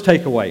the first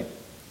takeaway.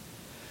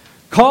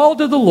 Call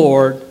to the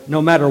Lord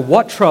no matter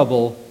what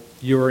trouble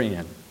you are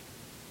in.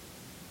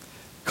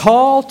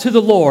 Call to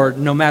the Lord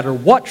no matter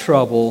what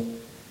trouble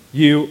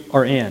you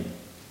are in.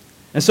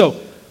 And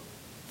so,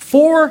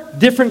 four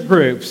different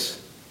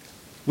groups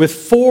with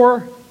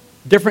four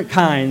different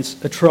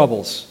kinds of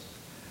troubles.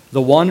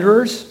 The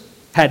wanderers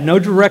had no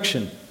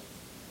direction,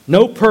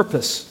 no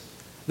purpose.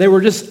 They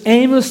were just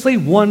aimlessly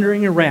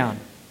wandering around.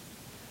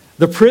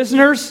 The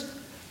prisoners,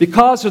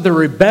 because of their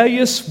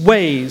rebellious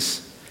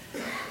ways,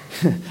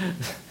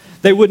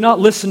 they would not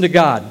listen to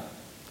God.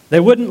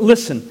 They wouldn't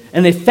listen,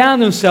 and they found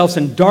themselves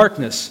in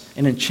darkness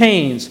and in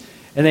chains,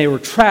 and they were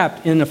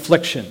trapped in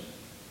affliction.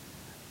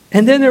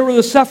 And then there were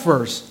the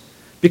sufferers.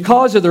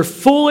 Because of their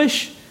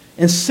foolish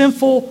and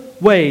sinful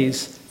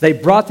ways, they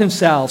brought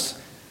themselves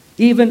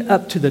even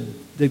up to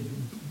the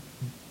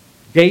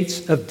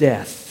gates of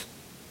death.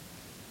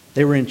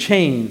 They were in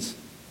chains.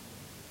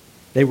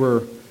 They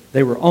were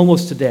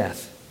almost to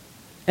death.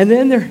 And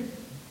then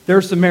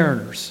there's the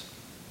mariners.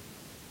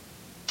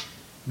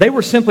 They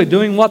were simply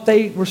doing what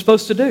they were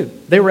supposed to do.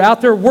 They were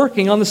out there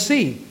working on the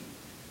sea.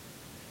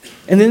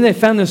 And then they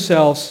found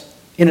themselves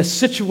in a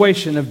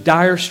situation of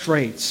dire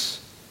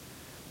straits,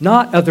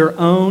 not of their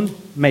own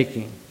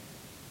making.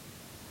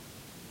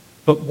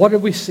 But what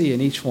did we see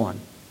in each one?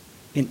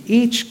 In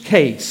each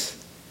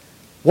case,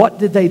 what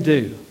did they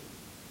do?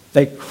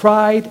 They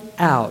cried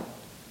out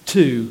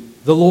to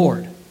the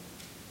Lord.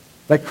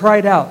 They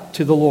cried out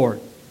to the Lord.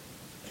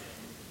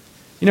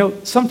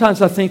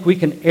 Sometimes I think we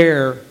can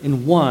err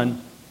in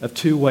one of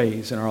two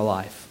ways in our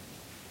life.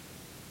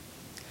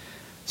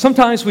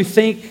 Sometimes we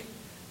think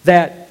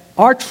that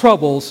our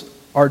troubles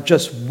are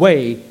just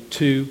way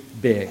too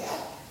big.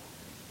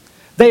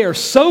 They are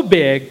so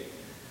big,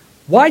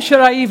 why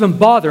should I even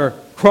bother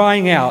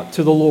crying out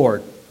to the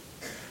Lord?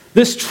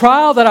 This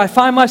trial that I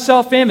find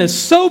myself in is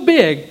so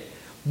big,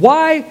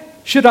 why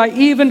should I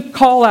even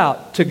call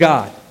out to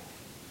God?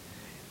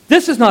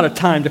 This is not a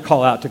time to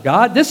call out to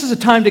God. This is a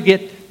time to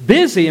get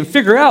busy and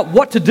figure out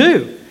what to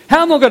do.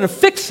 How am I going to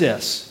fix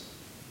this?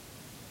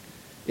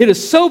 It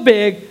is so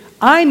big,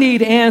 I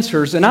need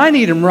answers, and I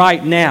need them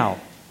right now.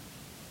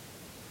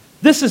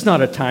 This is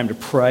not a time to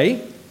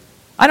pray.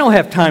 I don't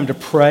have time to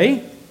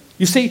pray.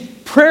 You see,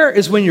 prayer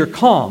is when you're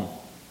calm.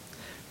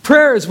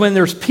 Prayer is when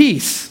there's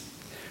peace.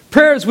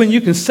 Prayer is when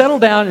you can settle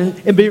down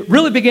and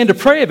really begin to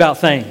pray about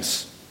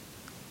things.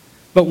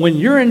 But when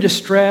you're in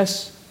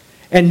distress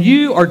and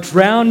you are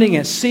drowning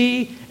at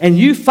sea and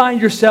you find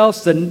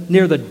yourselves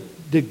near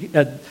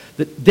the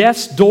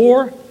death's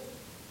door,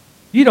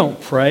 you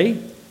don't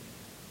pray.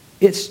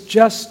 It's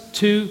just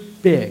too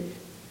big.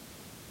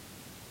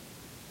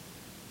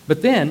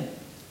 But then,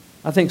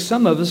 I think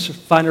some of us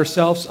find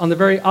ourselves on the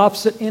very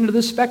opposite end of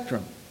the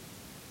spectrum.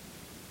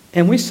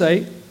 And we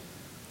say,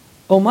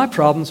 oh, my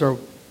problems are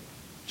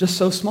just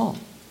so small.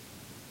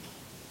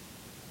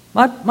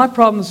 My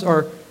problems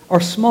are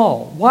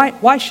small.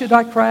 Why should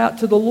I cry out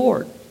to the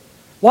Lord?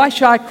 Why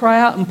should I cry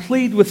out and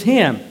plead with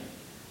Him?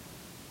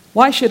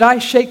 Why should I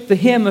shake the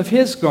hem of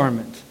His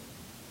garment?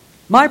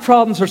 My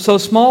problems are so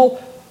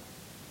small.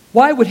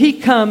 Why would He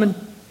come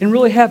and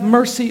really have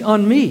mercy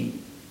on me?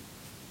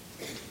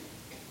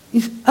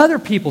 These other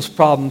people's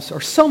problems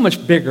are so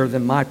much bigger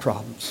than my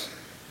problems.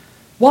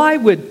 Why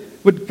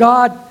would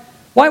God,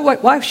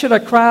 why should I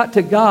cry out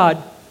to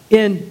God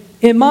in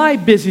my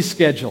busy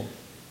schedule,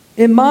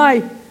 in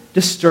my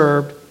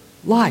disturbed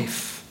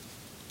life?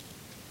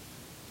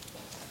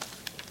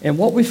 And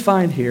what we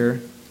find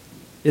here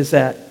is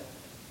that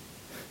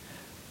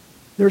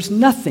there's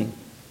nothing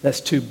that's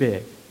too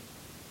big,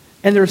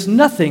 and there's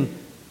nothing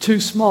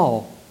too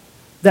small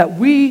that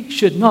we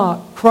should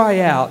not cry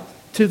out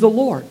to the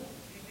Lord.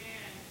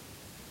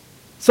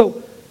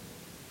 So,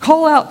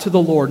 call out to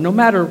the Lord no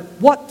matter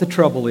what the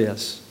trouble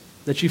is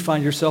that you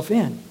find yourself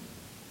in.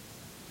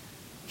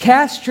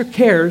 Cast your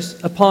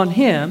cares upon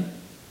Him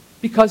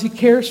because He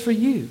cares for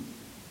you.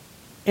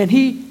 And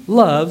He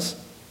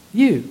loves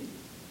you.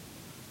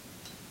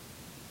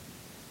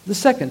 The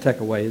second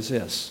takeaway is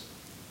this.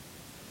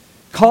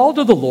 Call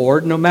to the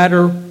Lord no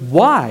matter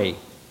why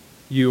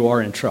you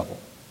are in trouble.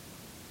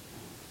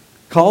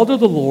 Call to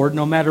the Lord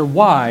no matter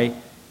why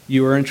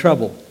you are in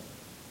trouble.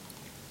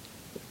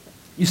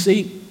 You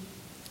see,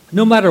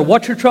 no matter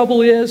what your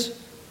trouble is,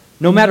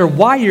 no matter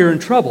why you're in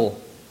trouble,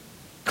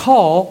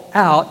 call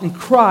out and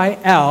cry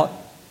out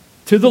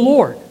to the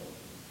Lord.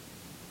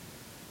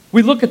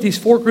 We look at these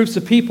four groups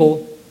of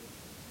people,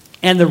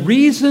 and the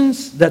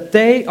reasons that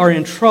they are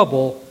in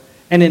trouble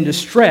and in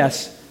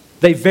distress,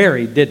 they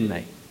varied, didn't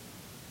they?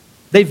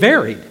 They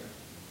varied.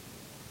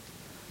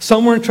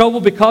 Some were in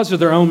trouble because of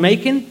their own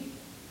making.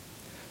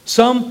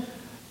 Some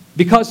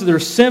because of their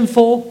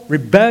sinful,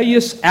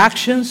 rebellious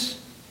actions.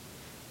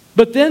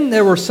 But then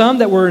there were some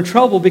that were in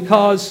trouble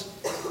because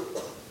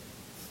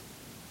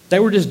they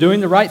were just doing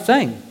the right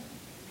thing.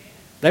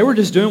 They were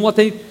just doing what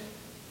they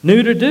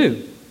knew to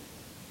do.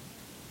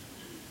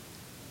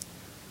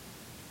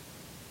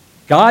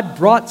 God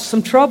brought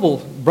some trouble,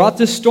 brought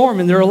this storm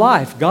in their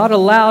life. God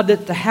allowed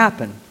it to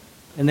happen.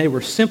 And they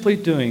were simply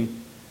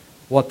doing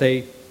what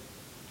they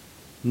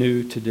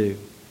knew to do.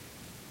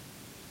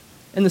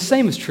 And the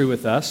same is true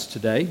with us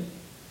today.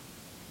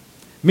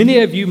 Many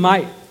of you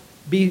might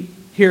be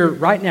here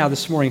right now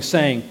this morning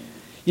saying,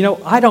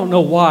 I don't know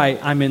why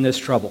I'm in this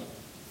trouble.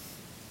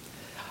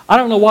 I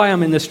don't know why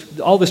I'm in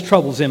all this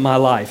trouble's in my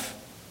life.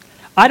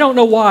 I don't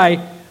know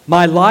why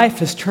my life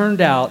has turned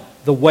out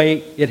the way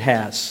it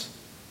has.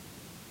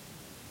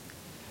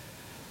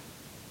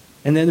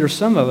 And then there's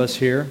some of us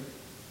here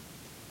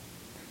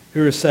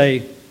who will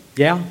say,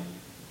 yeah,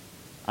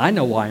 I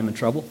know why I'm in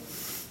trouble.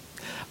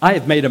 I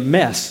have made a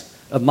mess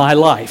of my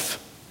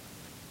life.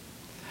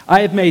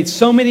 I have made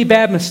so many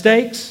bad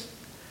mistakes.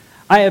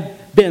 I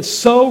have been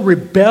so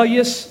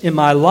rebellious in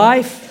my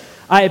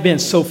life. I have been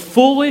so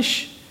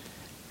foolish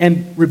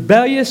and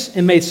rebellious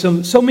and made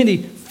so many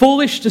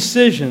foolish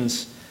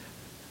decisions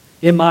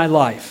in my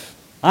life.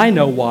 I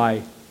know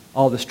why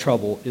all this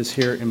trouble is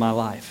here in my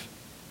life.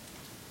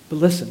 But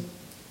listen,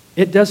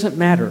 it doesn't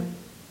matter.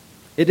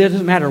 It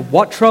doesn't matter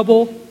what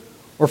trouble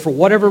or for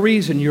whatever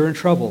reason you're in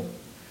trouble.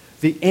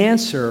 The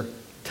answer,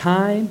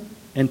 time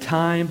and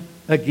time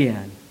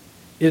again,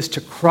 is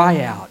to cry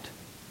out,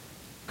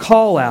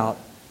 call out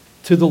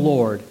to the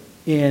Lord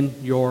in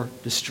your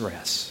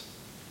distress.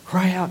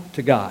 Cry out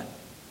to God.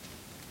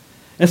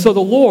 And so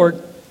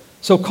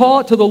call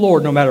out to the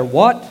Lord no matter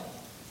what,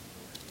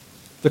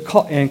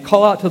 and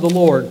call out to the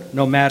Lord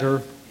no matter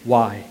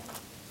why.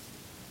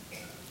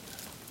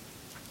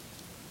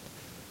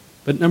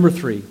 But number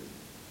 3,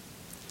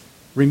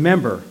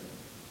 remember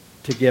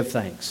to give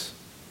thanks.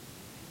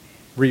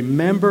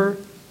 Remember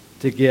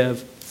to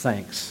give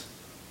thanks.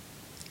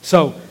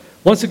 So,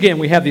 once again,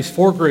 we have these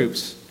 4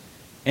 groups,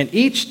 and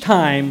each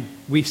time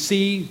we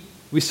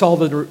saw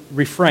the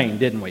refrain,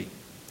 didn't we?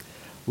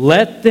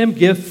 Let them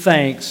give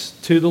thanks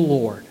to the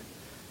Lord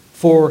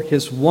for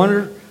his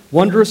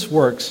wondrous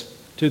works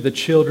to the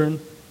children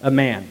of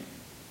man.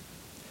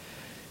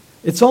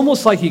 It's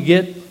almost like you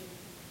get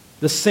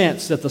the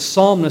sense that the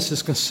psalmist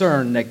is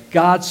concerned that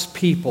God's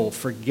people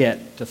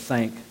forget to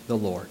thank the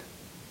Lord.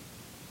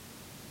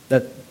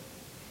 That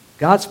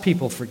God's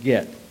people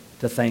forget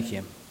to thank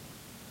him.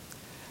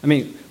 I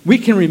mean, we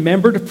can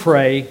remember to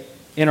pray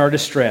in our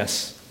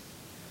distress.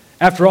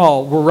 After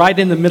all, we're right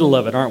in the middle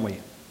of it, aren't we?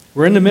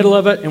 We're in the middle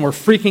of it and we're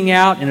freaking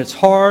out and it's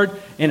hard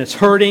and it's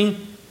hurting.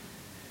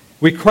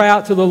 We cry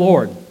out to the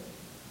Lord.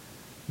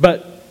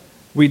 But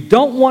we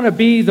don't want to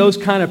be those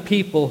kind of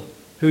people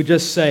who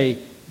just say,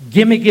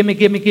 gimme, gimme,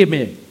 gimme,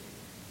 gimme.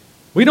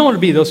 We don't want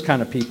to be those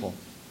kind of people.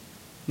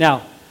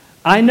 Now,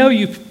 I know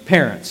you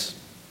parents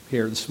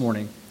here this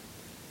morning,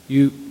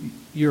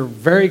 you're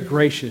very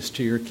gracious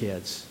to your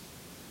kids.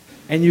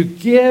 And you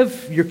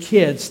give your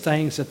kids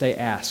things that they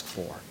ask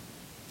for.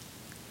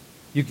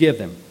 You give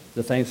them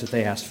the things that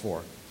they ask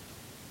for.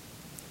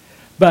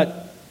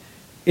 But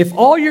if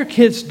all your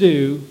kids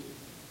do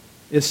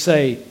is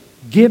say,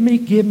 gimme,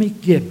 gimme,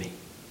 gimme.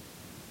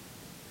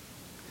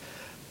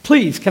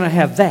 Please, can I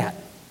have that?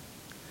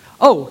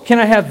 Oh, can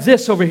I have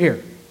this over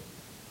here?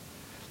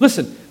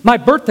 Listen, my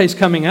birthday's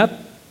coming up.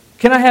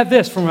 Can I have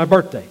this for my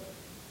birthday?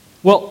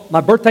 Well,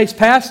 my birthday's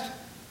passed.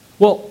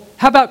 Well,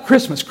 how about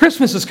Christmas?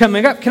 Christmas is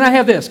coming up. Can I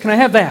have this? Can I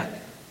have that?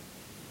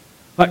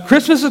 But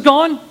Christmas is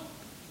gone?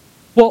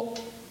 Well,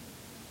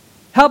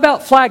 how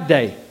about Flag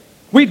Day?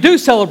 We do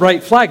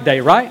celebrate Flag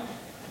Day, right?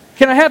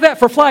 Can I have that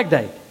for Flag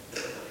Day?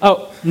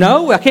 Oh,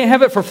 no, I can't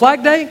have it for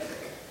Flag Day?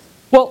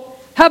 Well,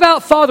 how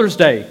about Father's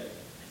Day?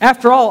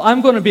 After all,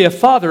 I'm going to be a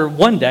father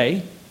one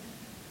day.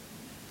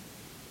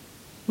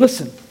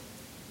 Listen,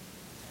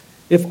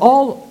 if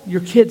all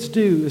your kids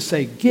do is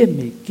say, give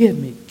me, give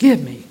me,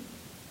 give me,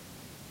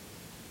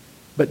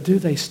 but do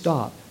they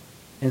stop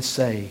and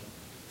say,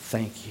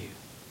 thank you?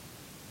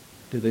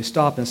 Do they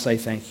stop and say,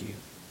 thank you?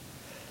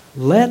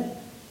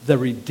 Let the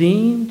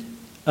redeemed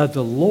of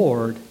the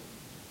Lord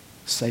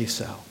say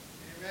so.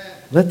 Amen.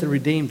 Let the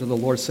redeemed of the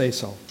Lord say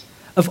so.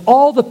 Of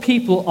all the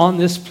people on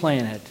this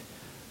planet,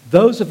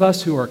 those of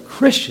us who are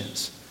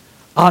Christians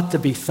ought to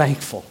be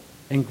thankful.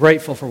 and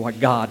grateful for what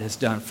God has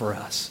done for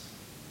us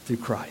through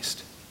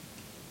Christ.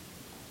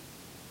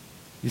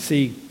 You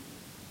see,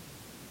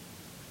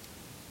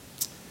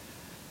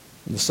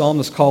 when the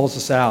psalmist calls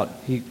us out,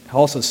 he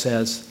also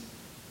says,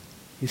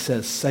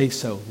 say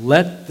so.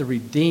 Let the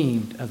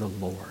redeemed of the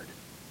Lord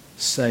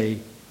say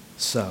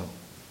so.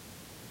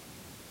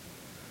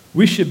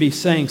 We should be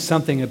saying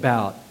something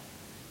about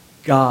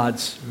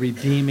God's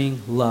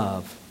redeeming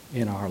love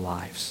in our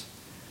lives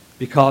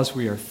because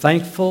we are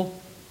thankful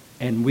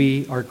and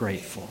we are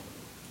grateful.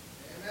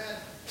 Amen.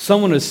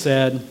 Someone has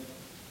said,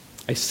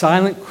 a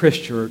silent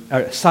Christian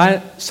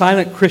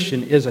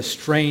is a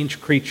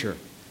strange creature.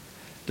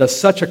 Does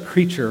such a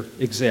creature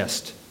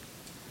exist?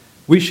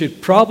 We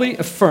should probably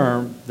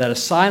affirm that a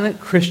silent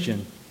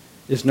Christian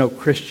is no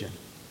Christian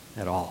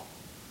at all.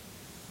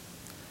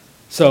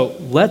 So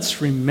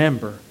let's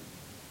remember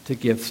to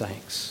give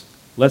thanks.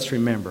 Let's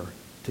remember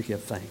to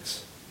give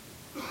thanks.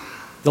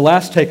 The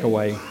last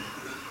takeaway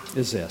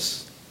is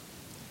this.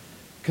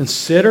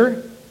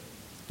 Consider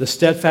the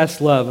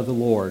steadfast love of the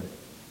Lord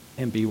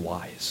and be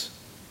wise.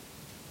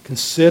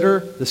 Consider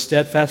the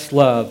steadfast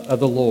love of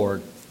the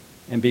Lord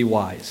and be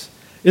wise.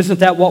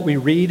 Isn't that what we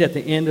read at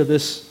the end of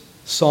this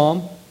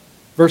psalm?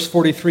 Verse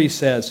 43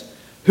 says,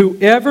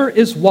 whoever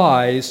is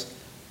wise,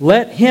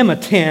 let him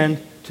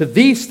attend to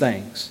these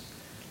things.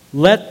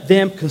 Let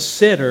them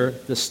consider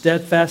the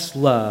steadfast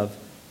love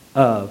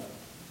of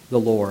the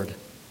Lord.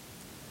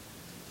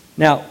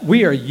 Now,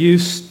 we are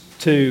used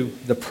to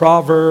the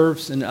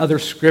Proverbs and other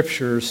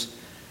scriptures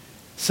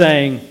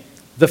saying,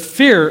 the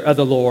fear of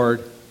the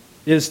Lord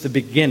is the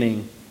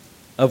beginning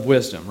of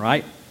wisdom,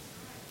 right?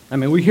 I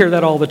mean, we hear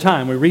that all the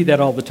time. We read that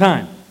all the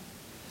time.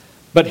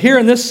 But here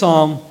in this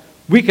psalm,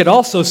 we could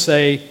also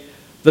say,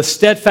 the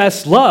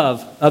steadfast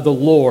love of the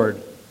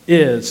Lord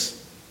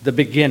is the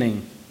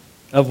beginning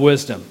of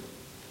wisdom.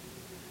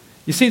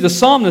 You see, the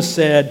psalmist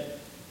said,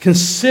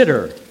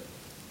 consider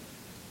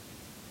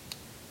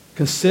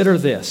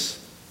this.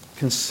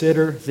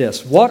 Consider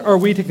this. What are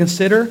we to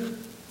consider?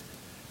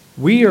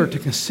 We are to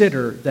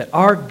consider that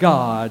our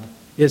God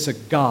is a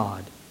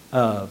God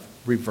of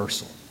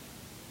reversal.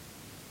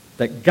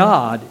 That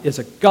God is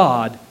a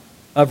God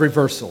of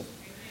reversal.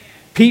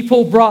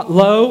 People brought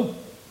low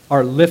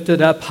are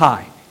lifted up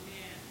high.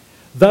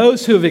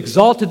 Those who have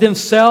exalted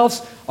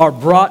themselves are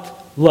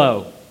brought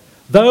low.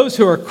 Those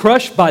who are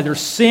crushed by their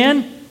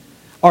sin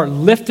are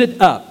lifted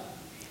up.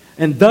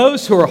 And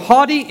those who are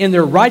haughty in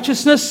their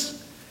righteousness,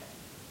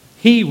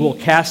 he will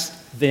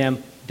cast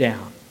them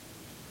down.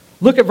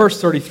 Look at verse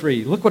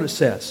 33. Look what it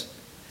says.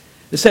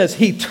 It says,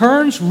 he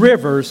turns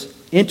rivers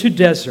into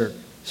desert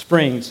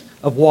springs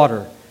of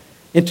water,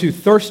 into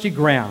thirsty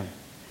ground,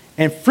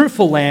 and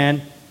fruitful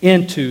land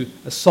into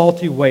a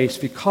salty waste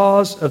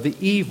because of the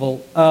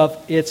evil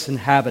of its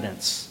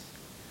inhabitants.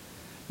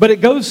 But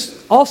it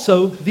goes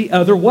also the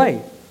other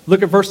way.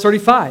 Look at verse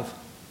 35.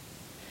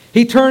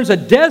 He turns a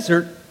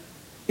desert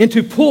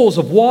into pools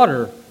of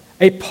water,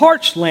 a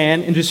parched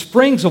land into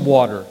springs of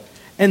water,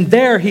 and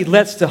there he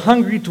lets the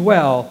hungry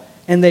dwell,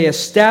 and they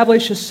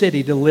establish a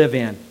city to live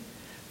in.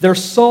 They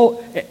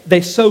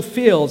sow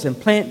fields and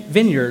plant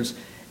vineyards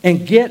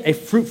and get a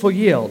fruitful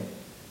yield.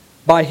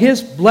 By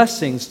his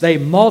blessings they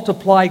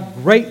multiply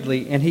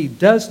greatly, and he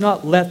does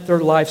not let their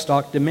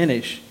livestock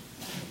diminish.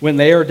 When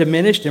they are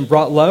diminished and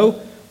brought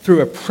low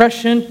through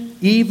oppression,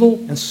 evil,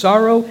 and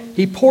sorrow,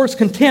 he pours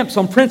contempt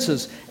on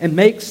princes and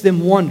makes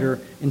them wander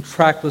in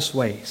trackless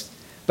ways.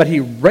 But he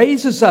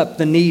raises up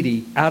the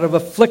needy out of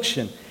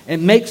affliction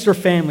and makes their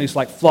families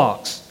like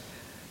flocks.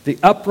 The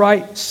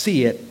upright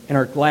see it and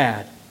are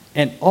glad,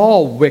 and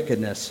all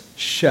wickedness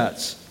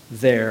shuts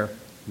their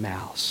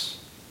mouths.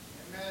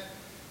 Amen.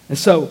 And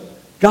so,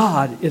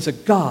 God is a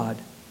God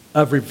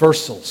of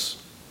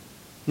reversals.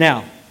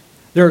 Now,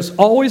 there's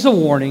always a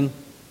warning,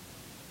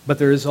 but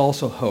there is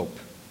also hope.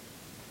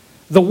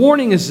 The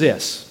warning is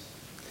this.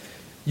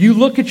 You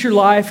look at your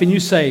life and you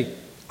say,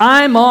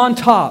 I'm on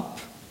top.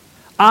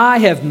 I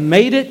have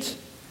made it.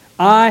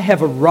 I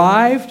have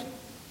arrived.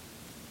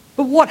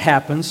 But what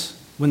happens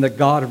when the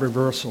God of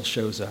reversal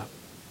shows up?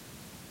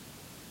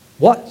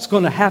 What's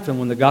going to happen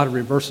when the God of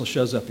reversal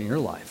shows up in your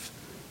life?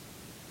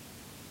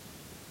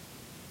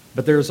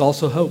 But there is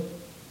also hope.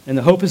 And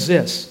the hope is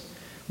this.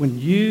 When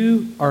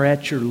you are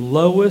at your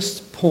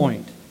lowest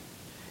point,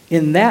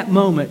 in that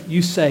moment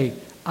you say,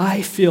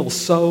 I feel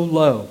so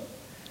low.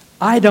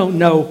 I don't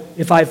know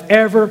if I've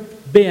ever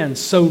been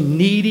so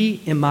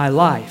needy in my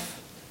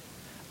life.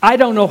 I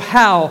don't know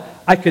how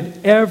I could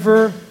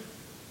ever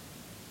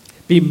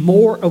be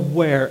more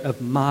aware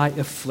of my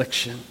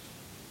affliction.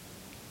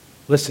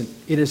 Listen,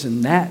 it is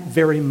in that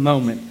very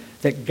moment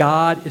that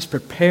God is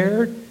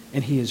prepared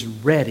and he is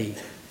ready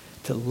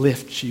to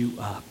lift you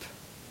up.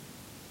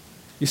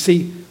 You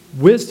see,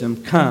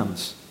 wisdom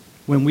comes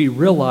when we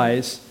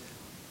realize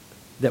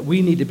that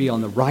we need to be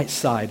on the right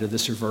side of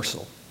this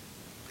reversal,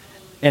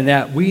 and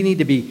that we need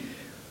to be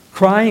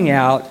crying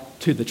out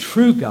to the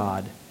true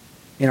God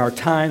in our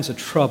times of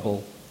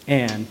trouble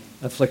and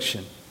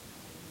affliction.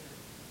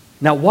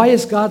 Now, why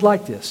is God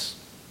like this?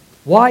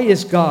 Why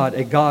is God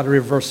a God of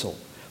reversal?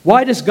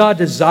 Why does God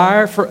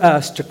desire for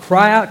us to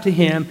cry out to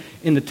Him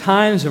in the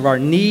times of our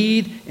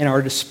need and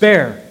our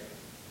despair?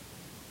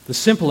 The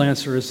simple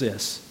answer is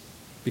this: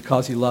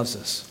 because He loves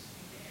us.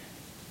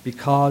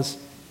 Because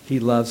He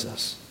loves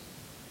us.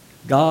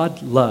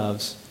 God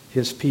loves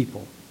His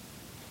people.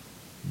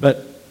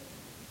 But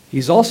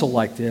He's also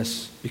like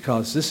this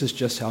because this is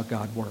just how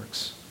God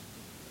works.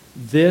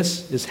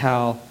 This is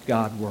how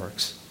God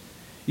works.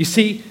 You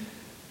see,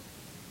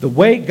 the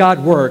way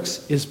God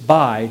works is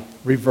by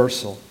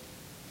reversal.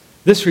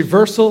 This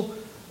reversal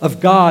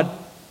of God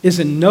is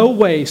in no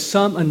way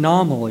some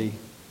anomaly.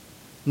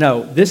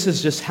 No, this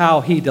is just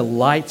how He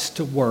delights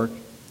to work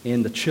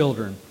in the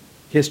children,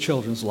 His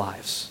children's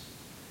lives.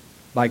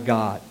 By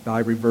God, by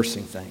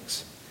reversing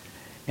things.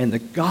 And the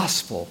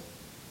gospel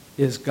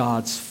is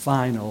God's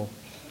final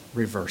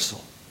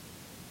reversal.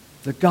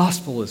 The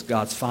gospel is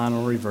God's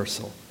final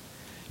reversal.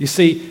 You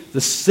see,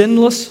 the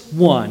sinless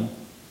one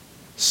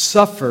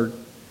suffered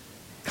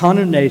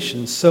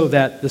condemnation so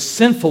that the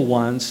sinful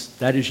ones,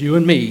 that is you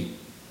and me,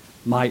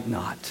 might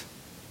not.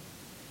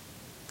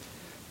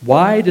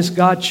 Why does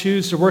God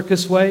choose to work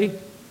this way?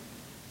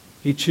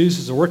 He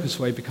chooses to work this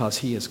way because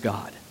He is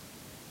God.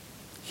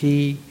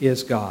 He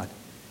is God.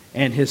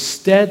 And His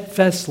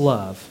steadfast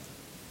love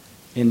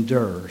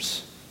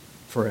endures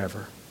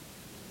forever.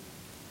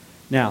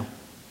 Now,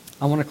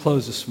 I want to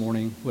close this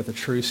morning with a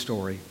true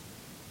story.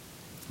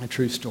 A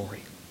true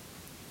story.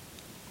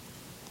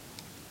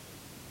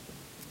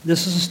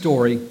 This is a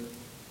story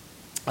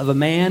of a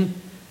man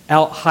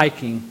out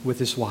hiking with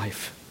his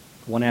wife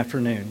one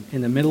afternoon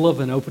in the middle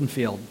of an open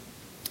field.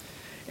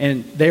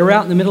 And they were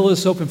out in the middle of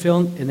this open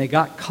field and they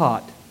got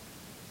caught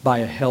by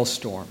a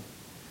hailstorm.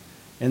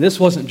 And this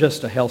wasn't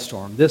just a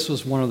hailstorm. This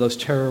was one of those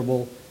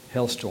terrible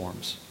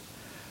hailstorms.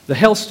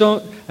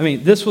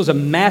 This was a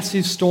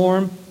massive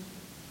storm.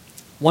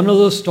 One of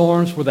those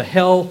storms where the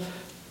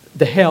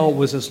hail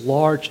was as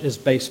large as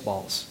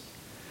baseballs.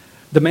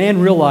 The man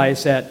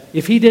realized that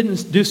if he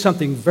didn't do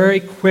something very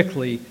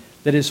quickly,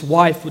 that his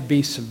wife would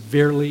be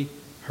severely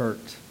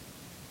hurt.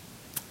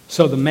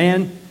 So the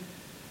man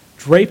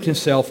draped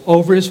himself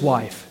over his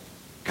wife,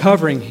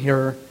 covering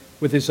her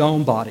with his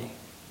own body,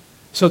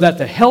 so that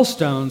the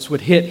hailstones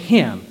would hit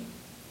him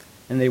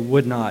and they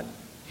would not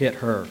hit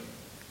her.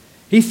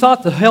 He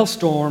thought the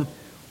hailstorm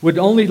would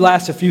only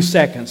last a few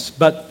seconds,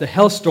 but the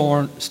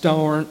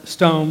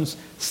hailstones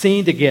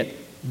seemed to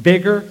get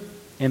bigger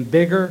and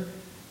bigger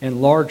and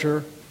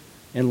larger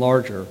and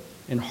larger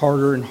and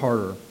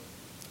harder.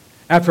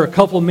 After a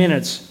couple of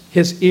minutes,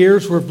 his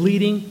ears were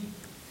bleeding.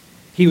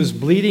 He was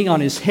bleeding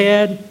on his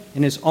head,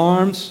 and his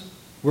arms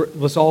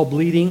was all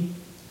bleeding.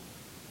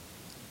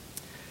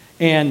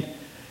 And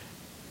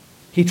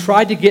he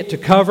tried to get to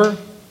cover,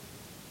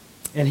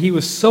 and he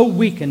was so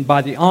weakened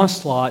by the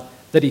onslaught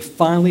that he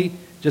finally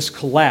just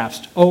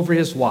collapsed over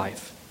his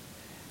wife,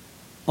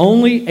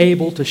 only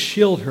able to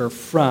shield her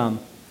from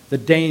the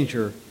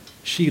danger.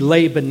 She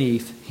lay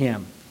beneath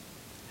him.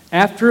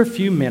 After a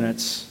few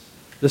minutes,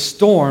 the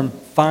storm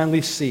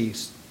finally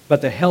ceased,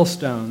 but the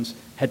hailstones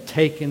had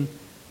taken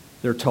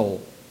their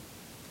toll.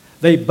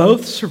 They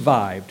both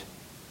survived,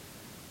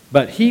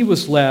 but he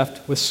was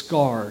left with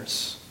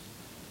scars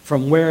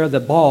from where the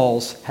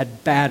balls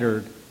had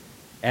battered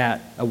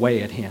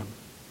away at him.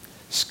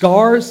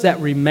 Scars that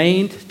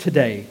remained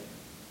today.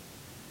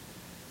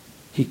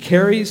 He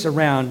carries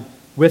around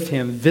with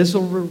him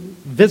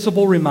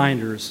visible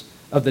reminders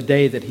of the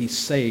day that he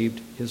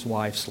saved his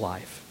wife's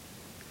life.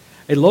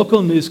 A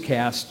local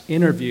newscast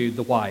interviewed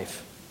the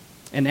wife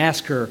and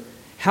asked her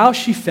how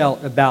she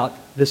felt about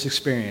this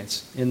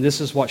experience. And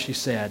this is what she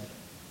said.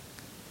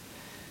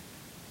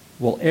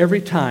 Well,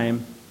 every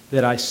time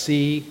that I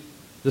see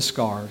the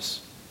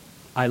scars,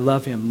 I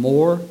love him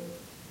more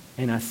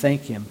and I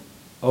thank him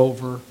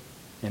over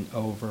and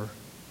over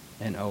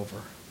and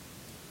over.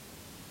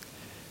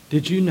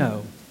 Did you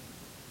know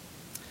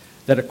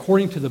that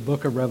according to the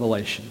book of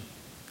Revelation,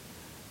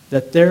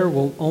 that there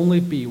will only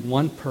be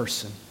one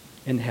person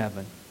in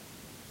heaven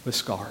with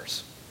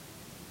scars?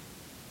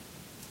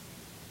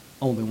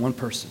 Only one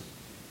person.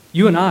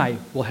 You and I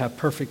will have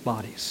perfect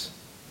bodies.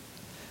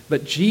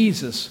 But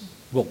Jesus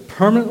will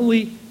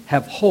permanently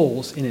have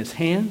holes in his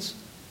hands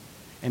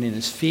and in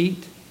his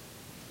feet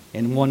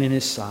and one in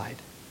his side.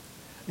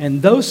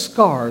 And those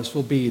scars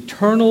will be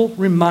eternal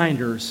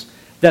reminders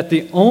that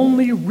the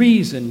only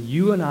reason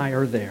you and I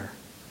are there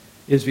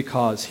is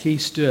because he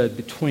stood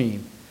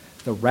between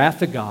the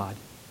wrath of God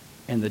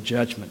and the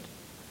judgment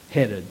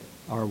headed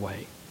our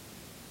way.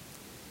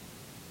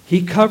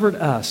 He covered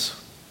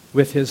us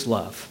with his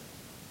love,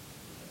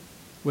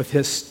 with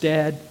his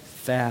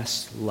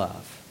steadfast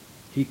love.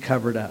 He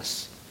covered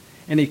us.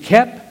 And he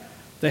kept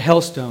the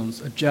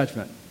hailstones of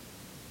judgment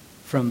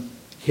from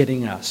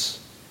hitting us.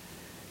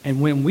 And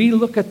when we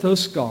look at those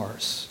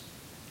scars,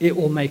 it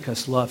will make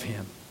us love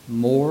him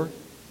more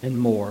and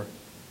more.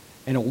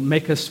 And it will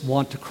make us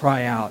want to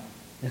cry out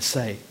and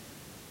say,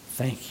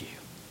 thank you.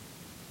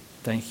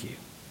 Thank you.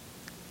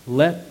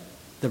 Let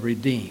the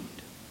redeemed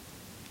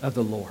of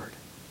the Lord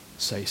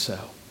say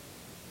so.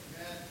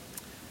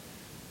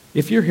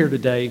 If you're here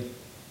today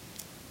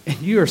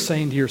and you are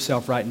saying to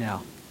yourself right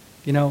now,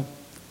 you know,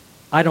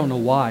 I don't know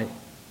why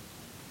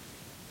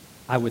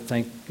I would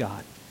thank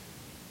God.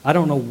 I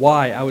don't know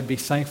why I would be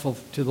thankful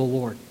to the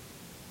Lord.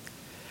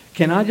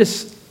 Can I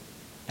just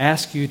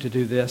ask you to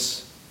do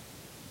this?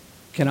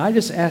 Can I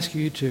just ask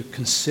you to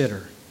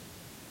consider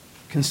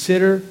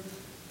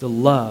the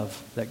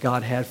love that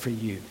God had for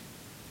you,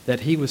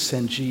 that he would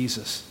send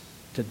Jesus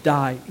to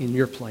die in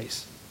your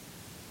place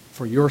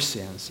for your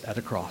sins at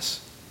a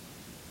cross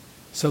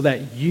so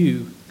that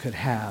you could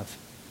have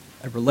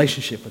a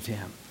relationship with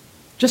him.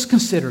 Just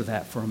consider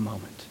that for a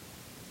moment.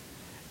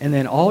 And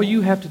then all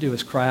you have to do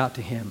is cry out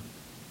to him.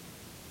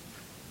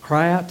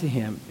 Cry out to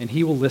him, and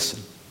he will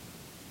listen.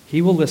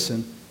 He will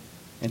listen,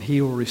 and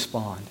he will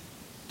respond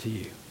to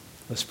you.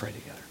 Let's pray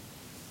together.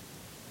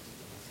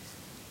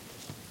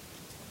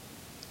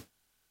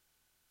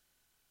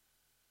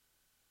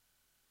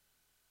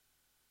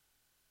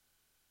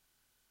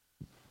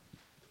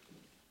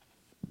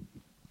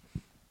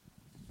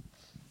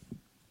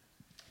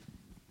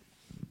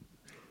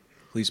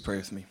 Please pray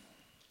with me.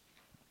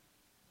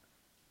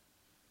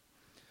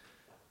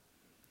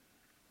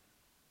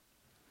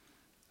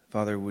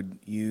 Father, would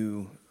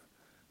you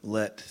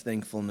let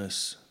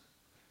thankfulness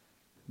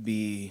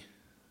be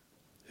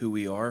who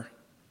we are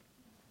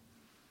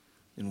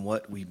and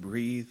what we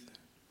breathe,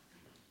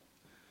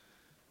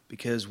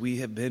 because we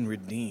have been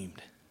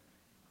redeemed.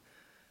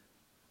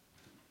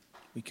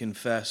 We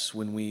confess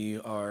when we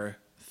are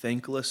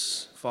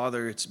thankless,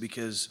 Father, it's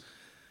because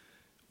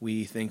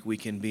we think we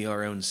can be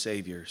our own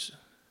saviors.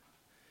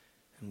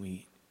 And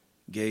we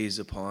gaze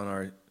upon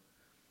our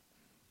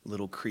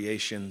little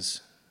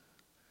creations,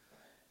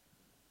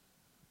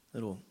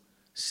 little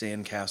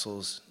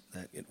sandcastles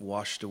that get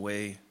washed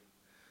away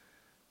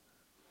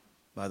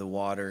by the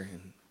water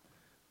and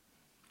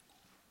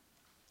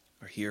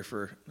are here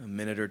for a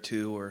minute or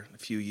two or a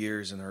few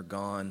years and are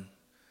gone.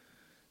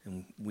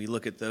 And we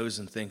look at those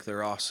and think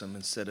they're awesome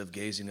instead of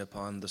gazing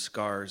upon the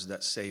scars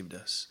that saved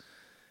us.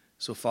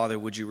 So, Father,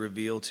 would you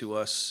reveal to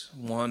us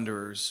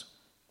wanderers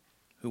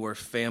who are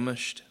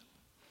famished?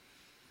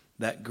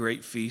 That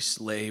great feast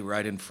lay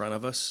right in front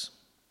of us,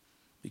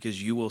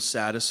 because you will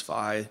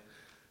satisfy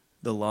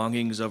the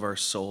longings of our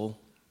soul,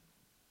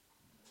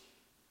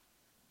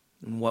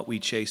 and what we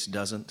chase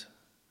doesn't.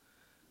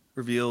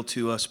 Reveal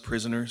to us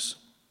prisoners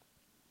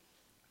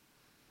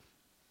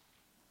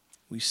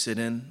we sit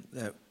in,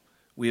 that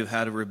we have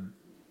had a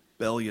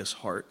rebellious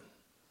heart.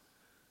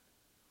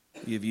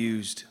 We have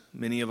used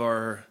many of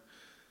our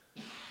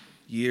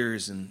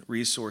years and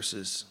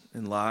resources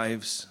and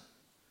lives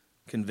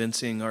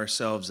convincing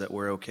ourselves that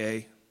we're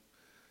okay,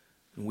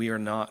 and we are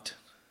not.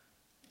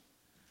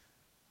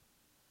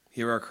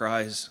 Hear our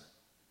cries.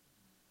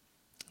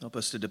 Help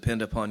us to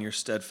depend upon your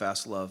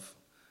steadfast love.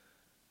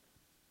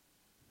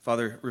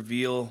 Father,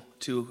 reveal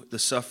to the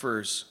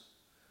sufferers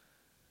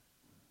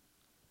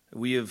that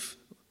we have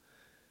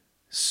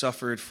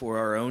suffered for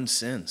our own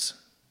sins,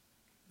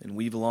 and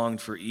we've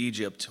longed for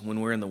Egypt when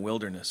we're in the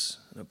wilderness,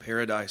 in a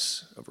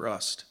paradise of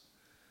rust.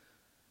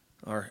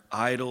 Our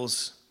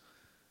idols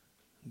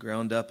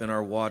ground up in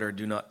our water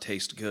do not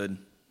taste good.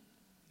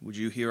 Would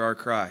you hear our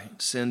cry?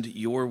 Send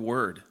your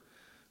word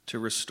to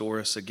restore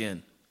us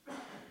again.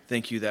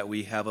 Thank you that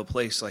we have a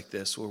place like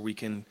this where we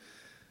can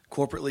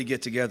corporately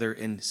get together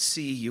and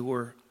see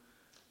your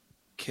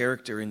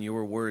character and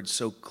your word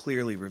so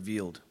clearly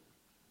revealed.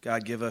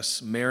 God, give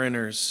us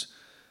mariners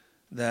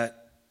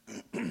that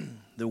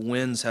the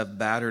winds have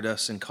battered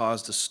us and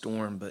caused a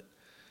storm, but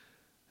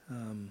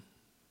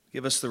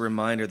give us the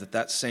reminder that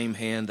that same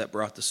hand that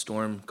brought the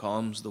storm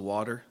calms the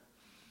water.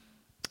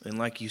 And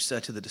like you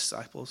said to the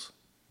disciples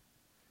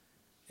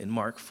in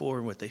Mark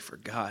 4, what they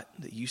forgot,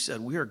 that you said,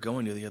 we are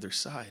going to the other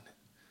side.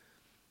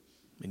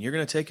 And you're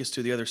going to take us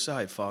to the other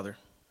side, Father.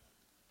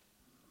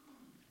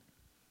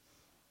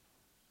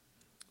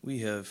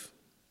 We have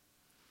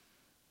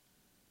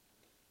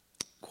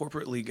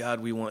corporately, God,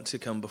 we want to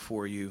come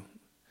before you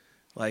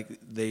like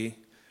they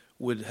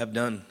would have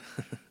done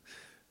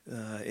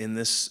in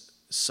this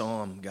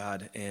psalm,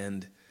 God.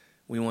 And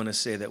we want to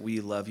say that we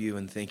love you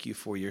and thank you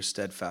for your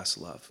steadfast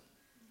love.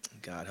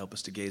 God, help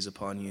us to gaze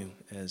upon you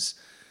as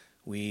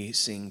we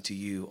sing to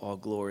you, all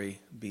glory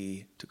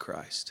be to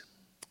Christ.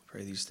 I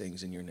pray these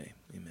things in your name.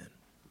 Amen.